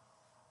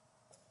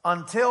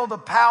until the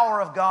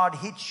power of God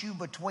hits you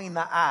between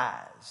the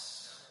eyes?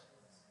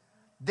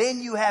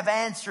 Then you have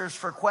answers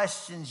for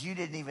questions you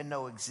didn't even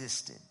know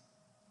existed.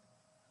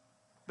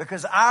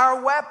 Because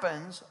our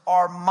weapons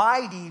are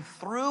mighty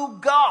through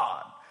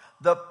God.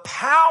 The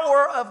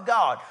power of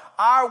God.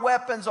 Our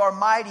weapons are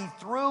mighty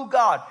through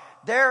God.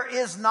 There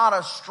is not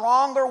a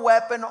stronger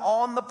weapon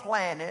on the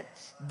planet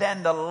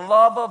than the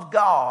love of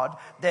God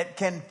that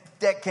can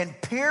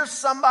pierce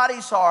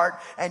somebody's heart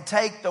and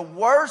take the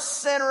worst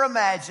sinner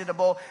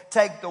imaginable,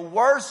 take the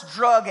worst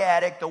drug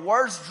addict, the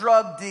worst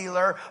drug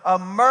dealer, a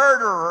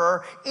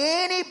murderer,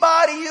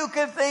 anybody you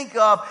can think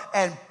of,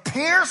 and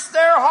pierce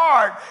their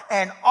heart,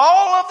 and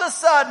all of a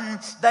sudden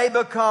they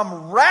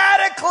become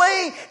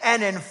radically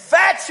and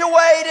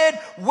infatuated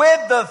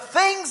with the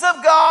things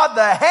of God,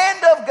 the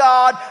hand of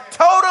God,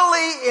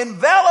 totally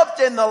enveloped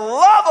in the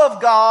love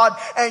of God,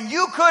 and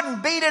you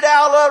couldn't beat it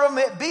out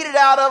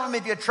of them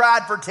if you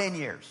tried for 10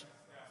 years.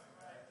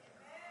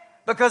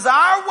 Because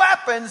our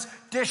weapons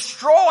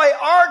destroy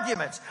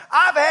arguments.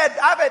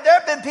 there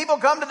have been people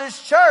come to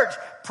this church,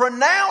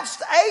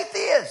 pronounced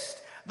atheists.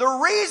 The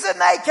reason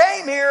they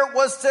came here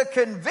was to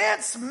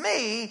convince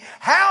me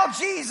how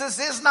Jesus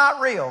is not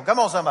real. Come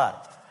on, somebody.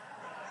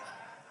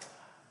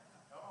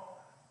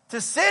 To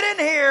sit in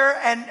here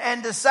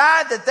and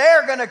decide that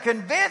they're going to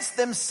convince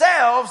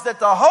themselves that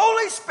the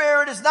Holy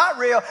Spirit is not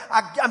real.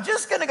 I'm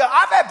just going to go.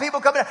 I've had people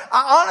come in.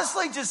 I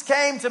honestly just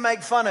came to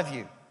make fun of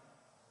you.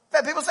 I've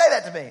had people say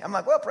that to me. I'm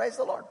like, well, praise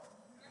the Lord.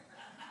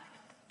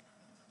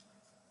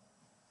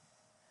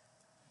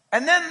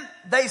 And then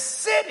they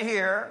sit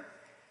here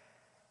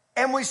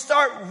and we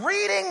start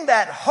reading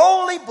that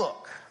holy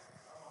book.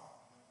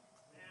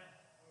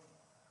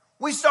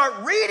 We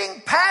start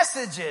reading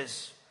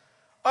passages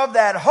of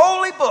that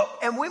holy book.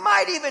 And we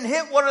might even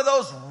hit one of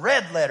those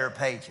red letter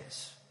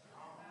pages.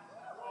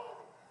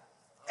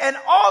 And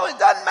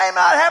may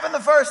not happen the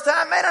first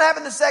time, may not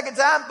happen the second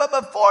time, but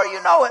before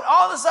you know it,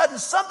 all of a sudden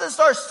something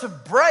starts to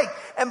break.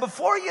 And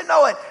before you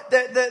know it,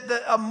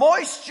 a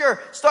moisture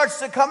starts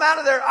to come out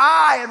of their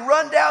eye and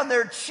run down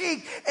their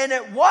cheek. And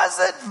it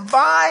wasn't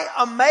my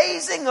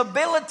amazing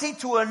ability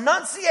to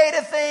enunciate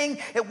a thing.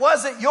 It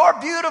wasn't your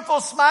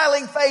beautiful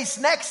smiling face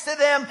next to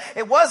them.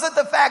 It wasn't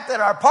the fact that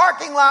our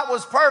parking lot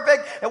was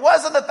perfect. It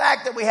wasn't the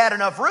fact that we had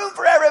enough room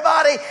for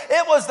everybody.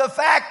 It was the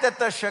fact that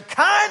the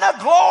Shekinah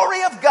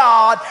glory of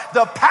God,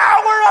 the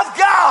power of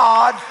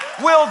God,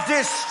 will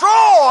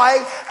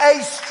destroy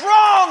a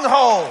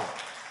stronghold.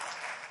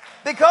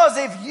 Because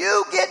if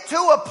you get to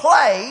a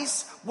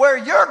place where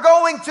you're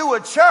going to a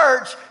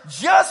church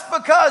just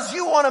because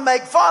you want to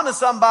make fun of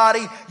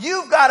somebody,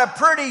 you've got a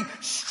pretty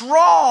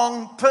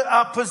strong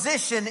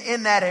position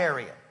in that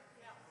area.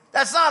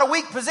 That's not a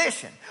weak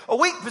position. A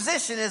weak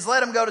position is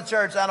let them go to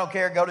church. I don't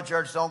care. Go to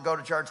church. Don't go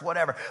to church.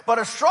 Whatever. But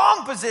a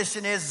strong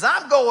position is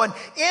I'm going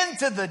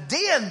into the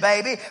den,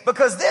 baby,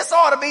 because this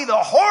ought to be the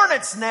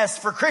hornet's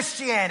nest for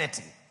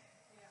Christianity.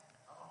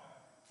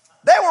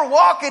 They were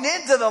walking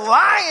into the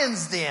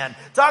lion's den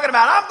talking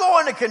about, I'm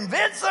going to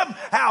convince them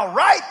how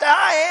right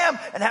I am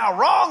and how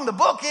wrong the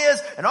book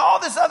is and all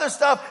this other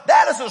stuff.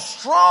 That is a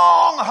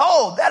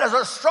stronghold. That is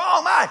a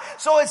strong mind.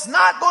 So it's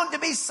not going to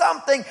be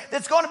something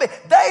that's going to be,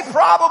 they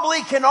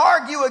probably can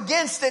argue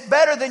against it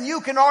better than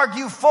you can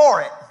argue for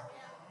it.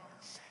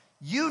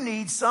 You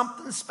need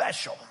something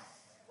special.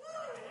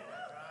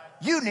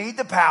 You need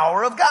the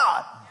power of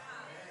God.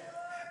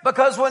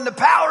 Because when the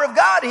power of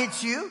God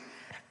hits you,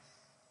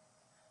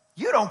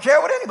 you don't care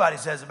what anybody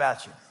says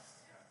about you.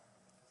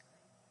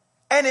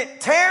 And it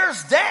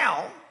tears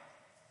down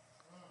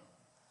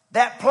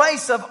that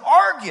place of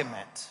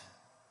argument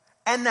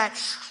and that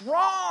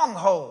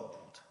stronghold.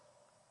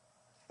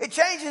 It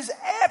changes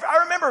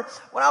I remember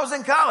when I was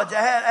in college,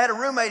 I had a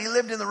roommate. He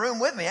lived in the room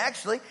with me,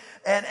 actually.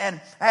 And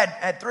I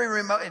had three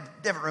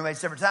different roommates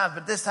different times,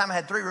 but this time I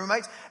had three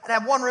roommates. And I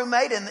had one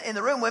roommate in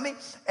the room with me.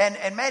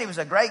 And man, he was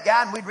a great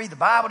guy, and we'd read the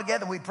Bible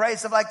together, and we'd pray,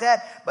 stuff like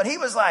that. But he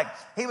was like,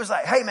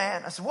 hey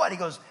man. I said, what? He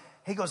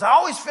goes, I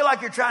always feel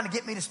like you're trying to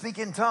get me to speak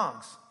in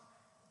tongues.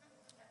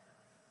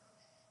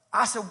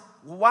 I said,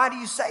 well, why do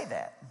you say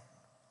that?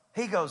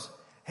 He goes,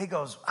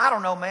 I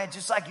don't know, man,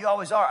 just like you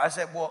always are. I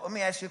said, well, let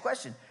me ask you a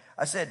question.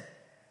 I said,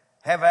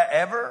 have I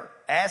ever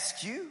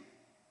asked you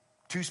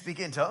to speak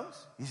in tongues?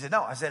 He said,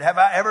 no. I said, have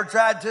I ever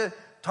tried to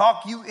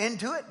talk you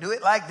into it? Do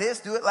it like this,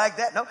 do it like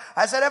that? No.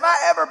 I said, have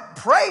I ever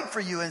prayed for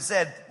you and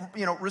said,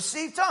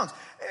 receive tongues?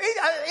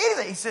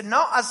 Anything. He said,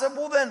 no. I said,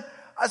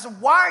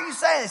 why are you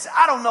saying this?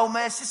 I don't know,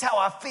 man. It's just how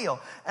I feel.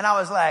 And I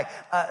was like,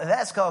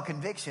 that's called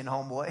conviction,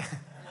 homeboy.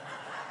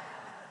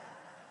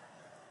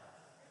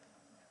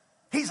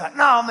 He's like,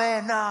 no,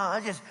 man, no,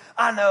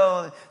 I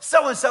know.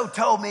 So-and-so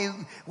told me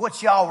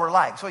what y'all were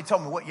like. So he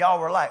told me what y'all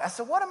were like. I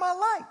said, what am I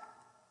like?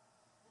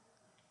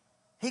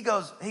 He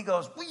goes,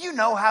 well, you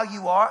know how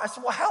you are. I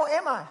said, well, how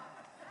am I?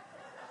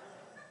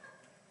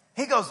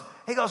 He goes,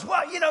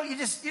 well, you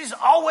just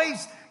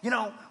always,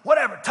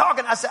 whatever,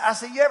 talking. I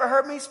said, you ever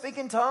heard me speak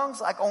in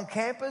tongues, like on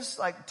campus,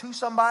 like to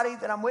somebody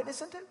that I'm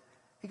witnessing to?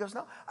 He goes,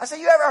 no. I said,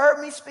 you ever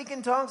heard me speak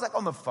in tongues, like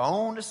on the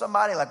phone to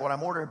somebody, like when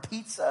I'm ordering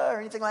pizza or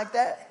anything like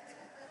that?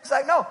 He's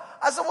like, no.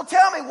 I said, well,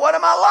 tell me, what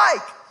am I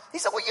like? He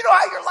said, well, you know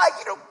how you're like,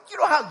 you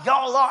know how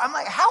y'all are. I'm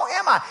like, how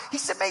am I? He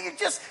said, man, you're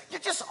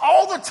just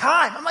all the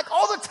time. I'm like,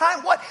 all the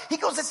time what? He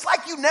goes, it's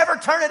like you never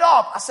turn it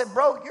off. I said,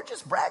 bro, you're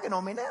just bragging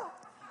on me now.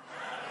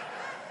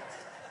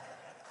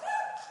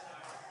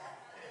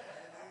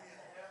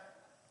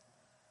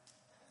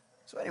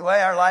 So anyway,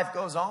 our life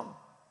goes on.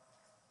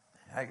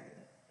 I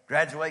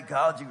graduate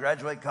college, you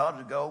graduate college,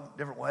 you go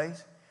different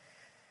ways.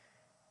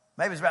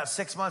 Maybe it's about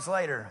 6 months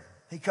later,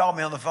 he called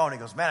me on the phone. He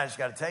goes, man, I just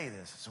got to tell you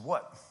this. I said,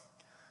 what?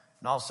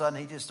 And all of a sudden,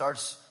 he just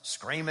starts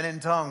screaming in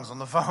tongues on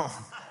the phone.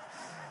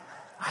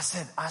 I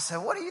said,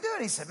 what are you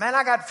doing? He said, man,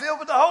 I got filled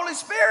with the Holy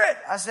Spirit.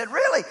 I said,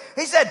 really?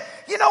 He said,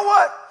 you know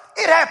what?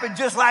 It happened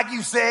just like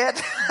you said.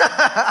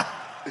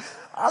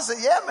 I said,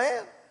 yeah,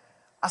 man.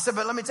 I said,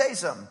 but let me tell you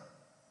something.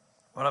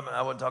 Well,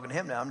 I wasn't talking to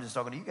him now. I'm just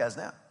talking to you guys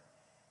now.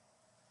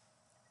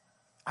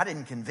 I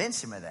didn't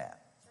convince him of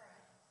that.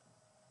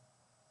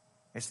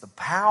 It's the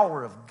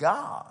power of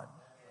God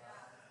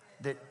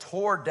that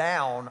tore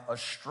down a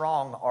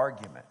strong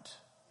argument.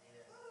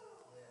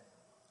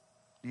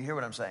 Do you hear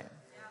what I'm saying?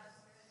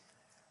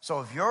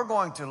 So if you're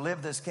going to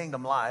live this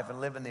kingdom life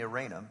and live in the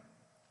arena,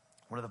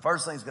 one of the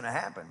first things going to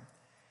happen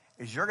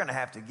is you're going to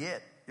have to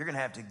get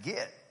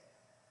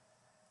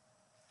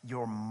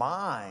your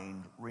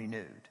mind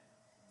renewed.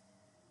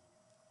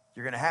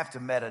 You're going to have to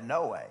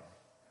metanoia.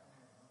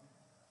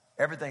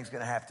 Everything's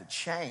going to have to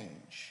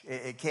change.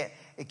 It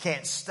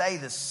can't stay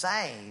the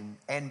same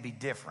and be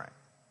different.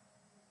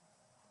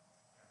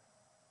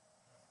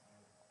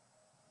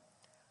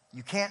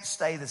 You can't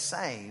stay the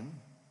same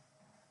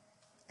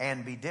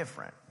and be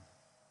different.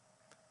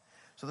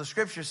 So the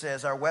scripture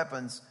says our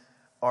weapons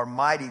are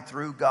mighty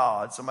through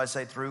God. Somebody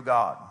say through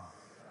God.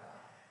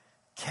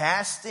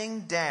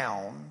 Casting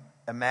down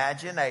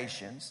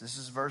imaginations. This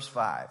is verse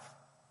 5.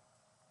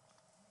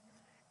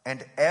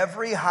 And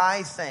every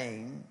high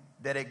thing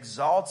that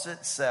exalts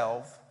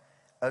itself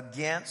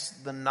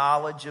against the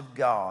knowledge of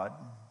God,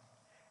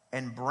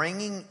 and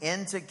bringing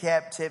into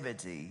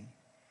captivity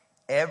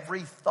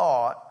every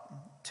thought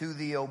to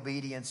the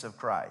obedience of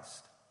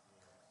Christ.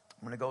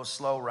 I'm going to go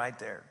slow right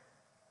there.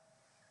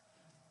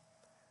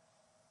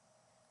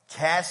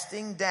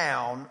 Casting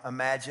down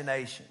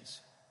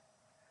imaginations.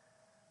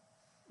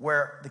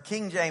 Where the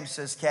King James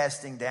says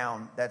casting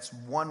down, that's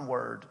one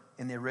word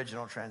in the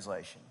original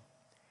translation.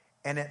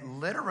 And it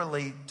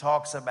literally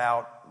talks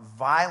about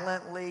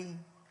violently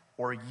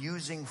or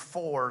using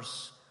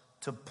force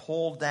to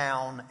pull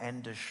down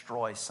and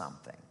destroy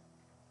something.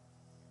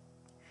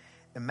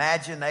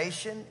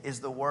 Imagination is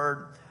the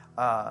word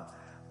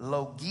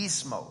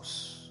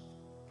logismos,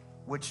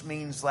 which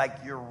means like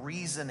your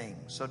reasoning.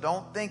 So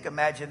don't think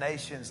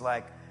imagination's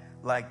like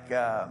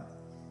pie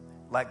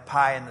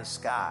in the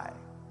sky.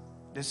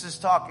 This is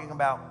talking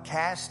about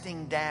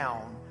casting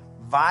down,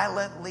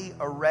 violently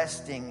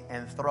arresting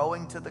and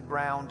throwing to the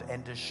ground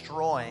and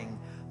destroying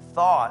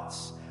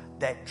thoughts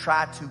that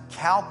try to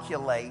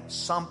calculate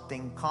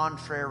something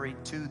contrary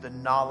to the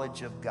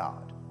knowledge of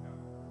God.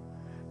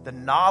 The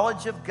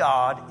knowledge of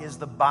God is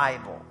the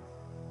Bible.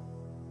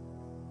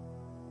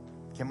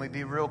 Can we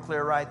be real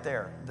clear right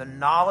there? The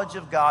knowledge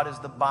of God is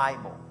the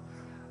Bible.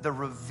 The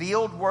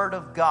revealed Word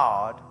of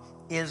God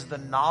is the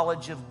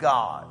knowledge of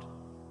God.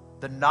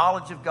 The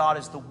knowledge of God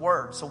is the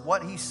Word. So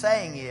what he's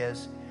saying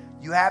is,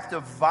 you have to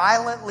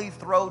violently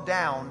throw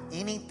down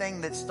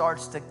anything that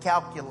starts to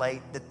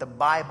calculate that the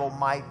Bible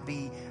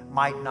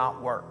might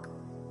not work.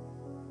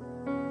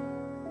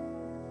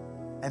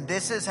 And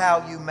this is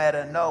how you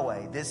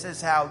metanoia. This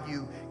is how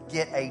you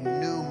get a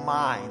new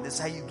mind. This is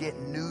how you get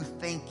new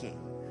thinking.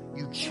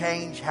 You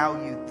change how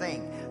you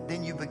think.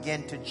 Then you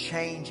begin to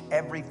change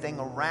everything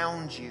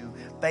around you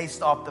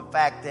based off the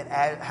fact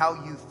that how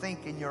you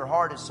think in your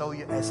heart is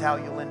how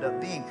you'll end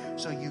up being.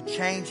 So you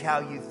change how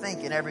you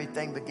think and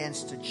everything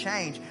begins to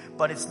change.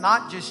 But it's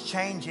not just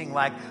changing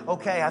like,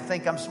 okay, I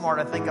think I'm smart,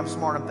 I think I'm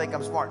smart, I think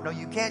I'm smart. No,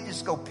 you can't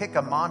just go pick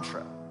a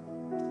mantra.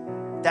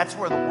 That's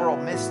where the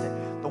world missed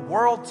it. The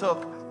world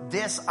took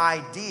this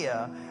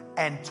idea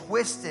and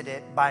twisted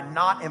it by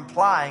not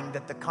implying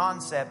that the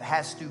concept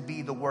has to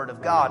be the Word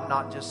of God,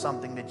 not just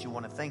something that you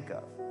want to think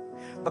of.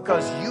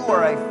 Because you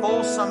are a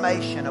full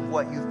summation of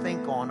what you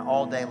think on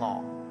all day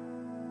long.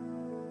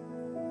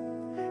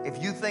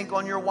 If you think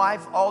on your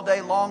wife all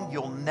day long,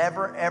 you'll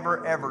never,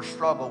 ever, ever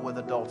struggle with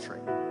adultery.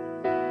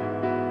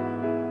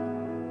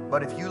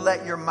 But if you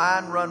let your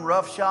mind run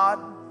roughshod,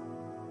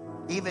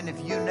 even if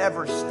you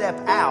never step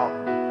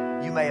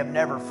out, you may have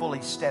never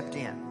fully stepped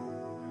in.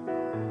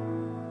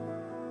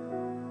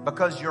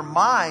 Because your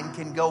mind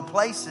can go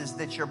places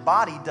that your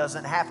body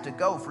doesn't have to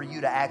go for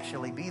you to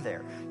actually be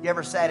there. You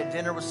ever sat at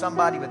dinner with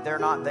somebody but they're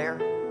not there?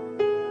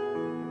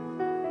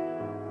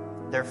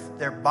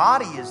 Their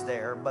body is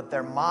there, but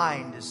their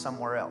mind is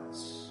somewhere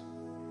else.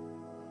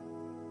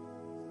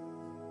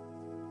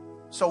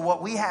 So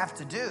what we have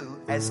to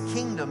do as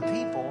kingdom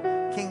people,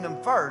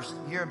 kingdom first,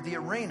 here of the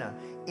arena,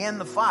 in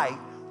the fight,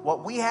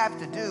 what we have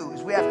to do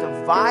is we have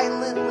to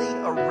violently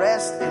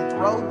arrest and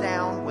throw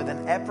down with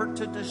an effort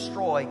to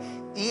destroy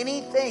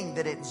anything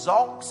that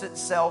exalts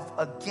itself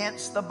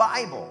against the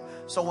Bible.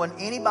 So when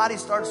anybody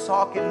starts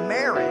talking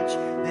marriage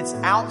that's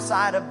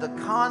outside of the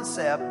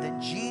concept that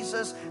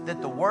Jesus,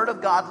 that the Word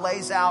of God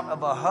lays out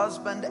of a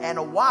husband and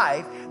a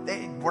wife,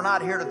 we're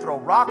not here to throw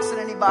rocks at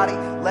anybody.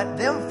 Let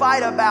them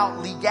fight about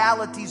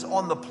legalities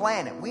on the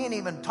planet. We ain't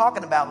even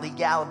talking about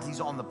legalities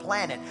on the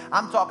planet.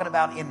 I'm talking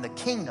about in the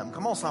kingdom.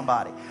 Come on,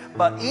 somebody.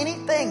 But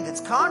anything that's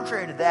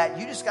contrary to that,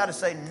 you just got to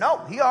say, no,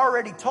 He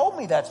already told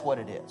me that's what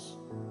it is.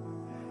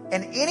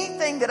 And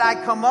anything that I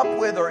come up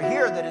with or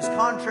hear that is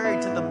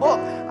contrary to the book,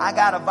 I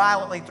got to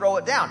violently throw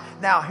it down.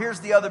 Now, here's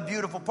the other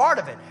beautiful part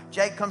of it.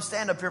 Jake, come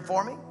stand up here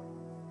for me.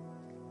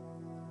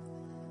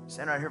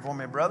 Stand right here for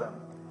me, brother.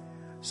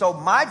 So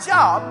my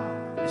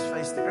job, just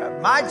face the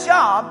crowd. My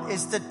job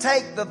is to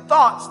take the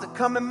thoughts that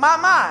come in my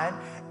mind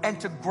and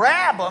to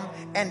grab them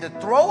and to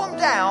throw them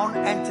down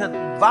and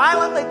to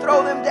violently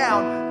throw them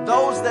down.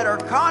 Those that are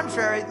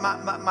contrary, my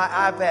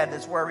iPad,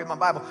 that's where I read my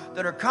Bible,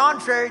 that are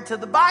contrary to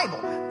the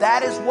Bible.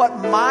 That is what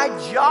my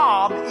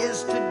job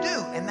is to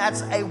do. And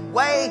that's a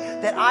way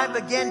that I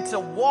begin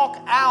to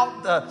walk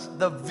out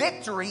the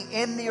victory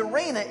in the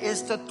arena,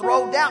 is to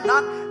throw down.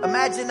 Not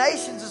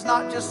imaginations is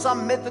not just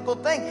some mythical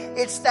thing.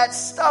 It's that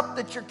stuff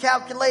that you're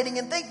calculating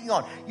and thinking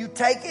on. You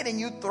take it and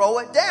you throw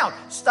it down.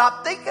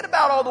 Stop thinking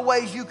about all the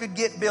ways you could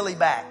get Billy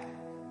back.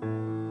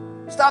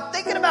 Stop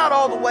thinking about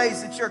all the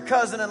ways that your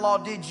cousin-in-law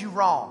did you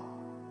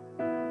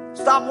wrong.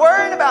 Stop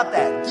worrying about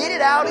that. Get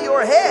it out of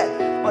your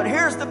head. But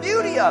here's the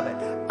beauty of it.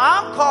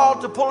 I'm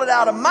called to pull it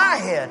out of my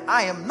head.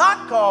 I am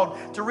not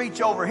called to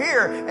reach over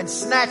here and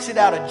snatch it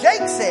out of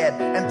Jake's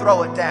head and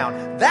throw it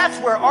down. That's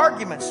where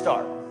arguments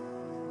start.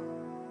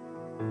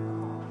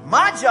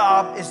 My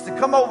job is to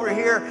come over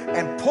here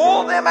and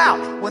pull them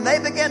out. When they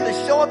begin to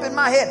show up in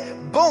my head,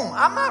 boom,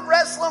 I'm not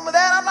wrestling with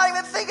that. I'm not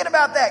even thinking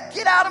about that.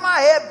 Get out of my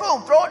head,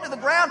 boom, throw it to the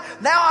ground.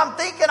 Now I'm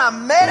thinking,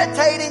 I'm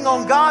meditating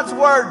on God's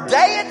word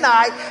day and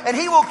night, and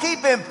He will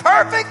keep in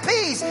perfect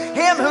peace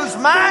him whose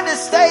mind is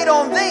stayed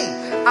on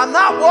thee. I'm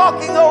not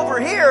walking over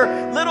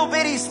here, little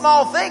bitty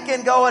small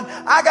thinking, going,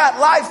 I got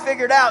life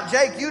figured out.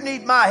 Jake, you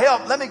need my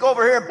help. Let me go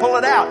over here and pull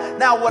it out.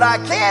 Now what I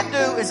can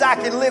do is I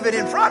can live it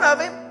in front of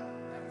Him.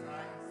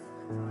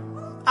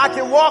 I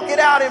can walk it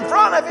out in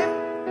front of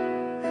Him.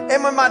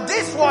 And when my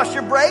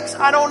dishwasher breaks,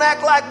 I don't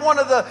act like one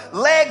of the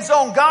legs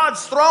on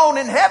God's throne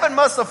in heaven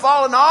must have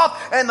fallen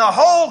off and the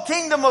whole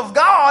kingdom of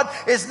God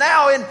is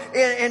now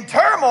in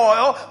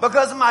turmoil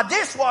because my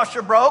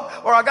dishwasher broke,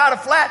 or I got a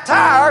flat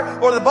tire,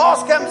 or the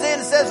boss comes in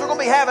and says we're going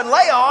to be having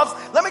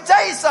layoffs. Let me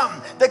tell you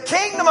something. The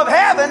kingdom of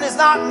heaven is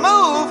not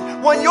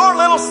moved when your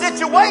little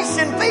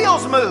situation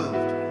feels moved.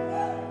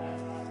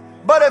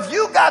 But if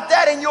you got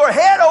that in your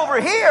head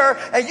over here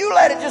and you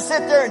let it just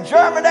sit there and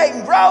germinate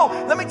and grow,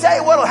 let me tell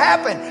you what will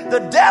happen. The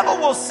devil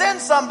will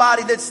send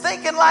somebody that's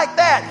thinking like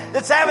that,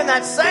 that's having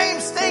that same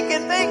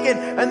stinking thinking,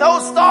 and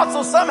those thoughts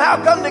will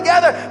somehow come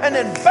together, and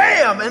then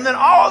bam, and then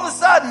all of a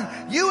sudden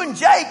you and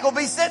Jake will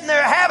be sitting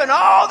there having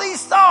all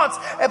these thoughts.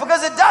 And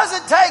because it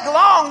doesn't take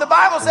long, the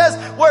Bible says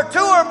where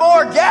two or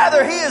more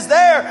gather, He is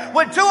there.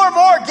 When two or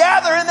more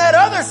gather in that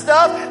other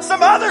stuff,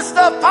 some other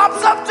stuff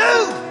pops up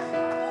too.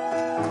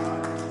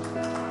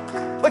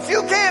 But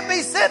you can't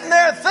be sitting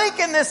there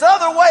thinking this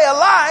other way of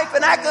life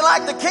and acting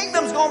like the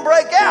kingdom's going to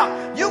break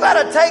out. You got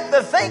to take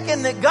the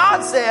thinking that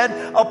God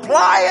said,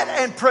 apply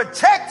it and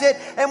protect it.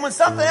 And when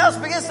something else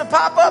begins to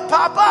pop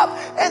up,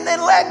 and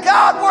then let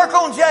God work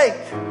on Jake.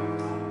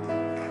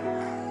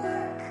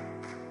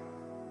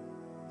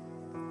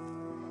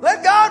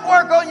 Let God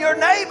work on your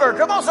neighbor.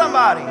 Come on,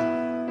 somebody.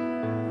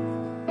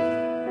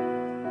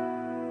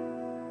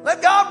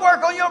 Let God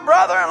work on your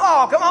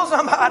brother-in-law. Come on,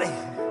 somebody.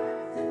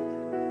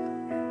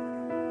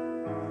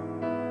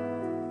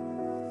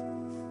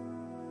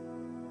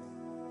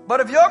 But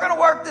if you're going to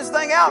work this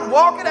thing out and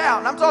walk it out,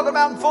 and I'm talking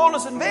about in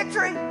fullness and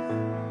victory,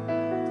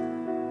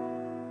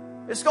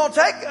 it's going to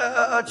take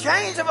a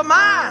change of a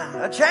mind,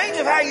 a change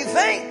of how you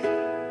think.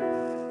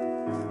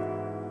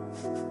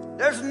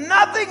 There's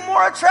nothing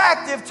more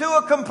attractive to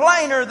a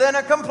complainer than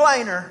a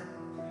complainer.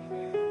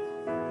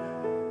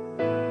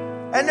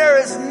 And there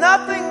is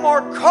nothing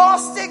more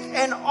caustic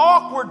and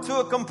awkward to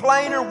a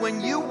complainer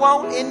when you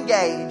won't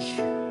engage.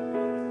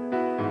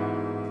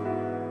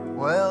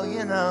 Well,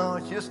 you know,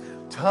 it's just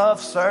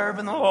tough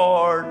serving the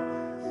Lord.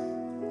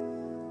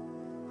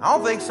 I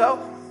don't think so.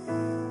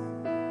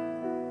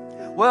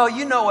 Well,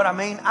 you know what I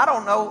mean. I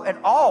don't know at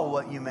all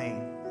what you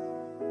mean.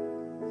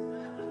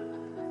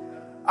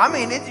 I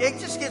mean, it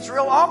just gets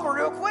real awkward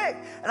real quick.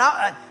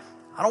 And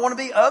I don't want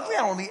to be ugly. I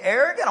don't want to be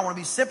arrogant. I want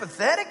to be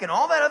sympathetic and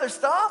all that other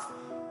stuff.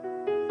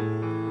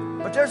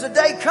 But there's a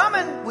day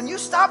coming when you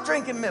stop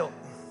drinking milk.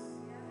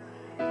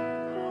 I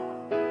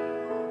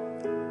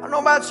don't know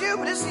about you,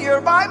 but this is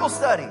your Bible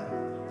study.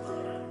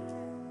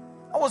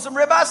 I want some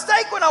ribeye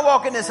steak when I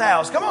walk in this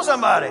house. Come on,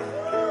 somebody.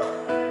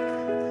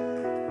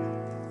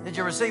 Did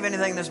you receive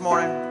anything this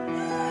morning?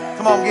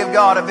 Come on, give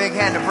God a big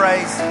hand of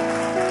praise.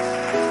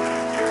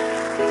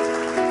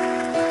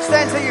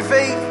 Stand to your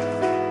feet.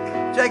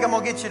 Jake, I'm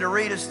going to get you to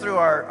read us through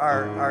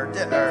our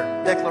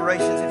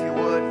declarations, if you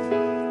would.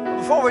 But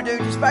before we do,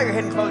 just bow your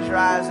head and close your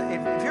eyes.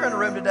 If you're in the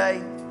room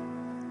today,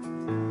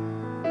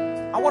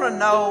 I want to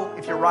know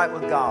if you're right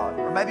with God,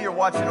 or maybe you're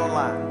watching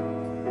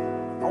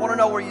online. I want to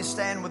know where you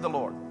stand with the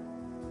Lord.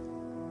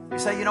 You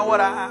say, you know what,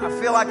 I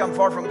feel like I'm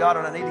far from God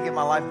and I need to give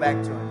my life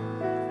back to Him.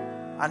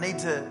 I need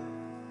to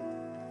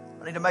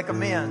make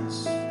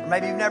amends. Or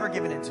maybe you've never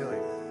given it to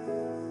Him.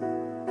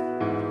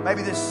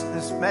 Maybe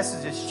this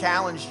message has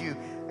challenged you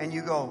and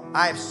you go,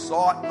 I have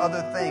sought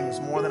other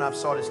things more than I've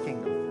sought His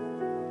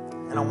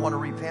kingdom. And I want to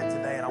repent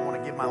today and I want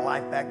to give my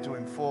life back to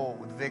Him full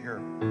with vigor.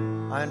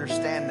 I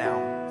understand now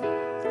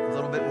a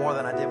little bit more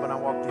than I did when I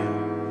walked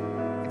in.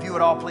 If you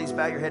would all please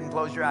bow your head and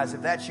close your eyes.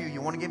 If that's you,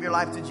 you want to give your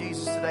life to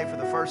Jesus today for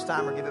the first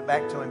time or give it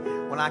back to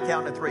Him. When I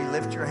count to 3,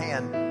 lift your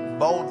hand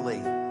boldly.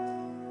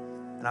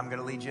 And I'm going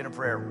to lead you in a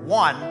prayer.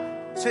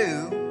 1,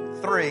 2,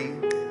 3.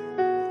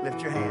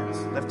 Lift your hands.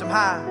 Lift them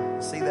high.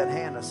 I see that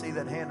hand. I see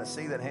that hand. I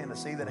see that hand. I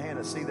see that hand.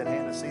 I see that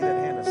hand. I see that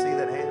hand. I see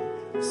that hand.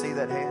 I see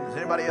that hand. Is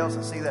anybody else?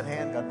 I see that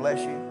hand. God bless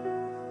you.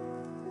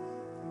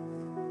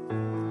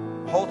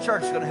 The whole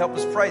church is going to help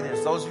us pray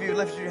this. Those of you who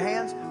lifted your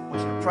hands, I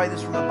want you to pray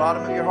this from the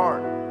bottom of your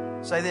heart.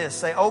 Say this.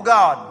 Say, oh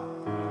God,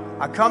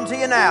 I come to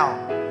you now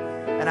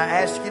and I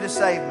ask you to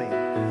save me.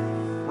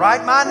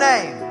 Write my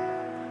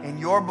name in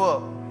your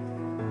book.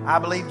 I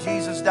believe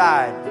Jesus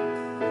died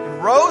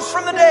and rose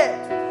from the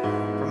dead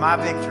for my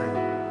victory.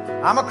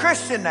 I'm a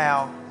Christian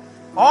now,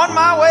 on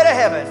my way to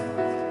heaven,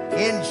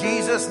 in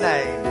Jesus'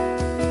 name.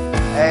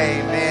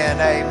 Amen,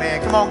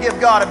 amen. Come on, give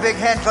God a big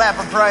hand clap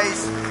of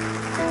praise.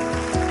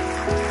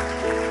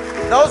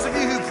 Those of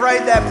you who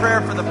prayed that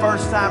prayer for the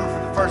first time or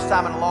for the first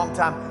time in a long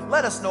time,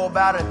 let us know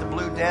about it at the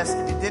blue desk.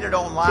 If you did it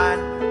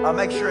online,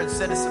 make sure and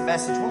send us a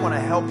message. We want to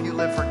help you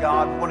live for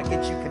God. We want to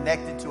get you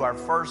connected to our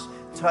First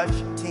Touch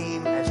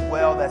team as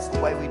well. That's the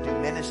way we do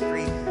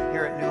ministry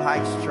here at New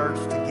Heights Church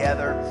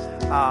together.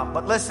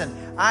 But listen,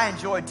 I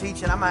enjoyed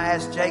teaching. I'm going to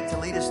ask Jake to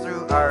lead us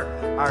through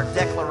our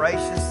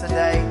declarations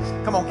today.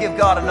 Come on, give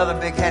God another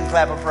big hand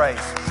clap of praise.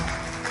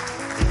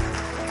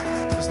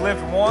 Just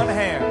lift one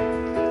hand.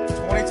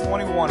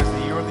 2021 is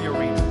the year of the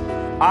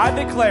arena. I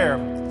declare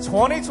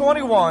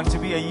 2021 to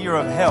be a year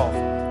of health,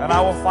 and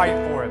I will fight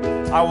for it.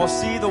 I will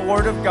see the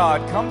Word of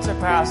God come to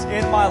pass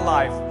in my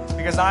life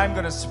because I am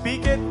going to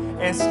speak it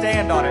and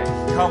stand on it,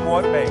 come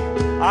what may.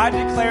 I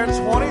declare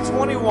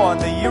 2021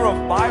 the year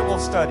of Bible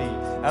study,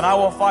 and I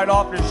will fight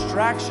off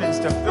distractions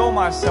to fill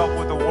myself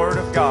with the Word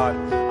of God.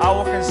 I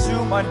will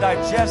consume and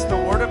digest the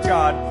Word of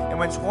God, and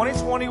when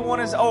 2021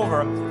 is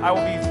over, I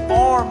will be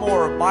far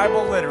more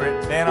Bible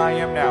literate than I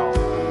am now.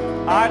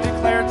 I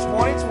declare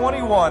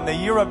 2021 the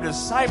year of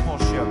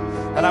discipleship,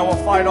 and I will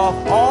fight off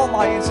all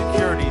my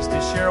insecurities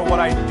to share what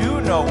I do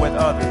know with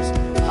others.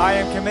 I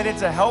am committed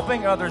to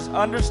helping others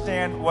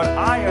understand what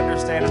I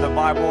understand in the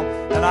Bible,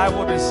 and I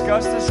will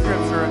discuss the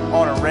Scripture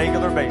on a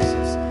regular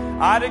basis.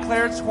 I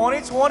declare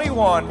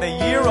 2021 the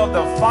year of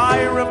the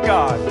fire of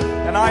God,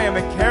 and I am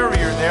a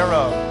carrier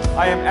thereof.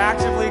 I am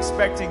actively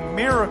expecting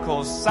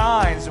miracles,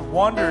 signs,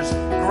 wonders,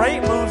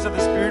 great moves of the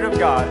Spirit of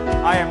God.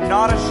 I am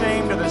not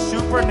ashamed of the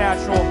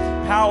supernatural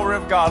power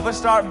of God. Let's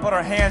start and put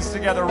our hands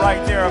together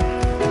right there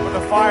with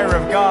the fire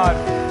of God.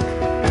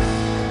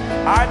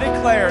 I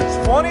declare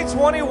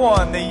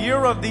 2021 the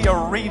year of the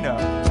arena,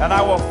 and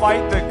I will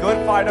fight the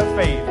good fight of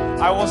faith.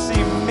 I will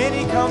see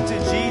many come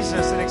to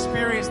Jesus and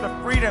experience the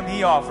freedom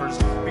He offers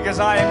because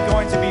I am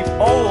going to be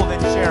bold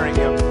in sharing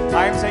Him.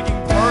 I am taking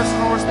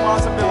personal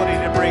responsibility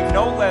to bring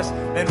no less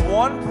than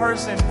one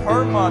person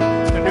per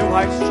month to New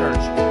Heights Church.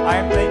 I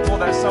am thankful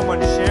that someone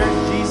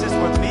shared Jesus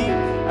with me,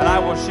 and I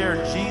will share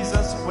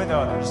Jesus with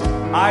others.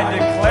 I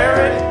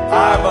declare it,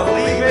 I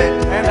believe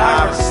it, and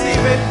I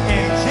receive it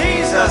in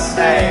Jesus'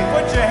 name.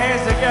 Put your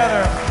hands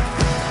together.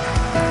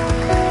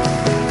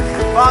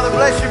 Father,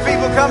 bless your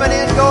people coming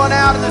in, going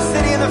out in the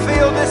city and the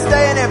field this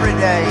day and every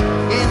day.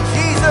 In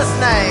Jesus'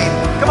 name.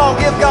 Come on,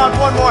 give God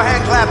one more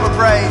hand clap of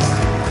praise.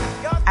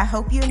 I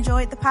hope you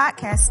enjoyed the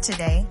podcast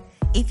today.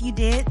 If you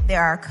did,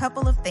 there are a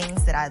couple of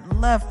things that I'd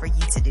love for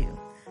you to do.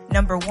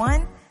 Number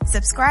 1,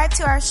 subscribe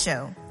to our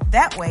show.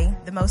 That way,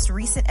 the most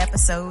recent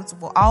episodes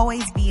will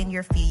always be in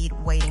your feed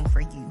waiting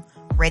for you,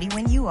 ready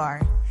when you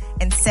are.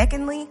 And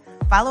secondly,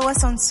 follow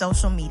us on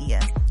social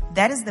media.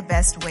 That is the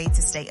best way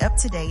to stay up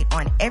to date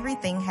on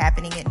everything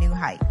happening at New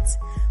Heights.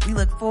 We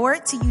look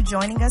forward to you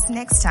joining us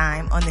next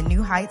time on the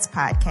New Heights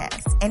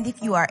podcast. And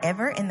if you are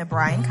ever in the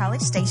Bryan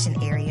College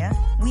Station area,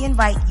 we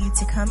invite you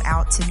to come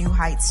out to New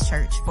Heights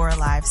Church for a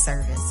live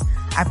service.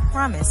 I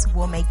promise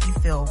we'll make you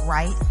feel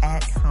right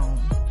at home.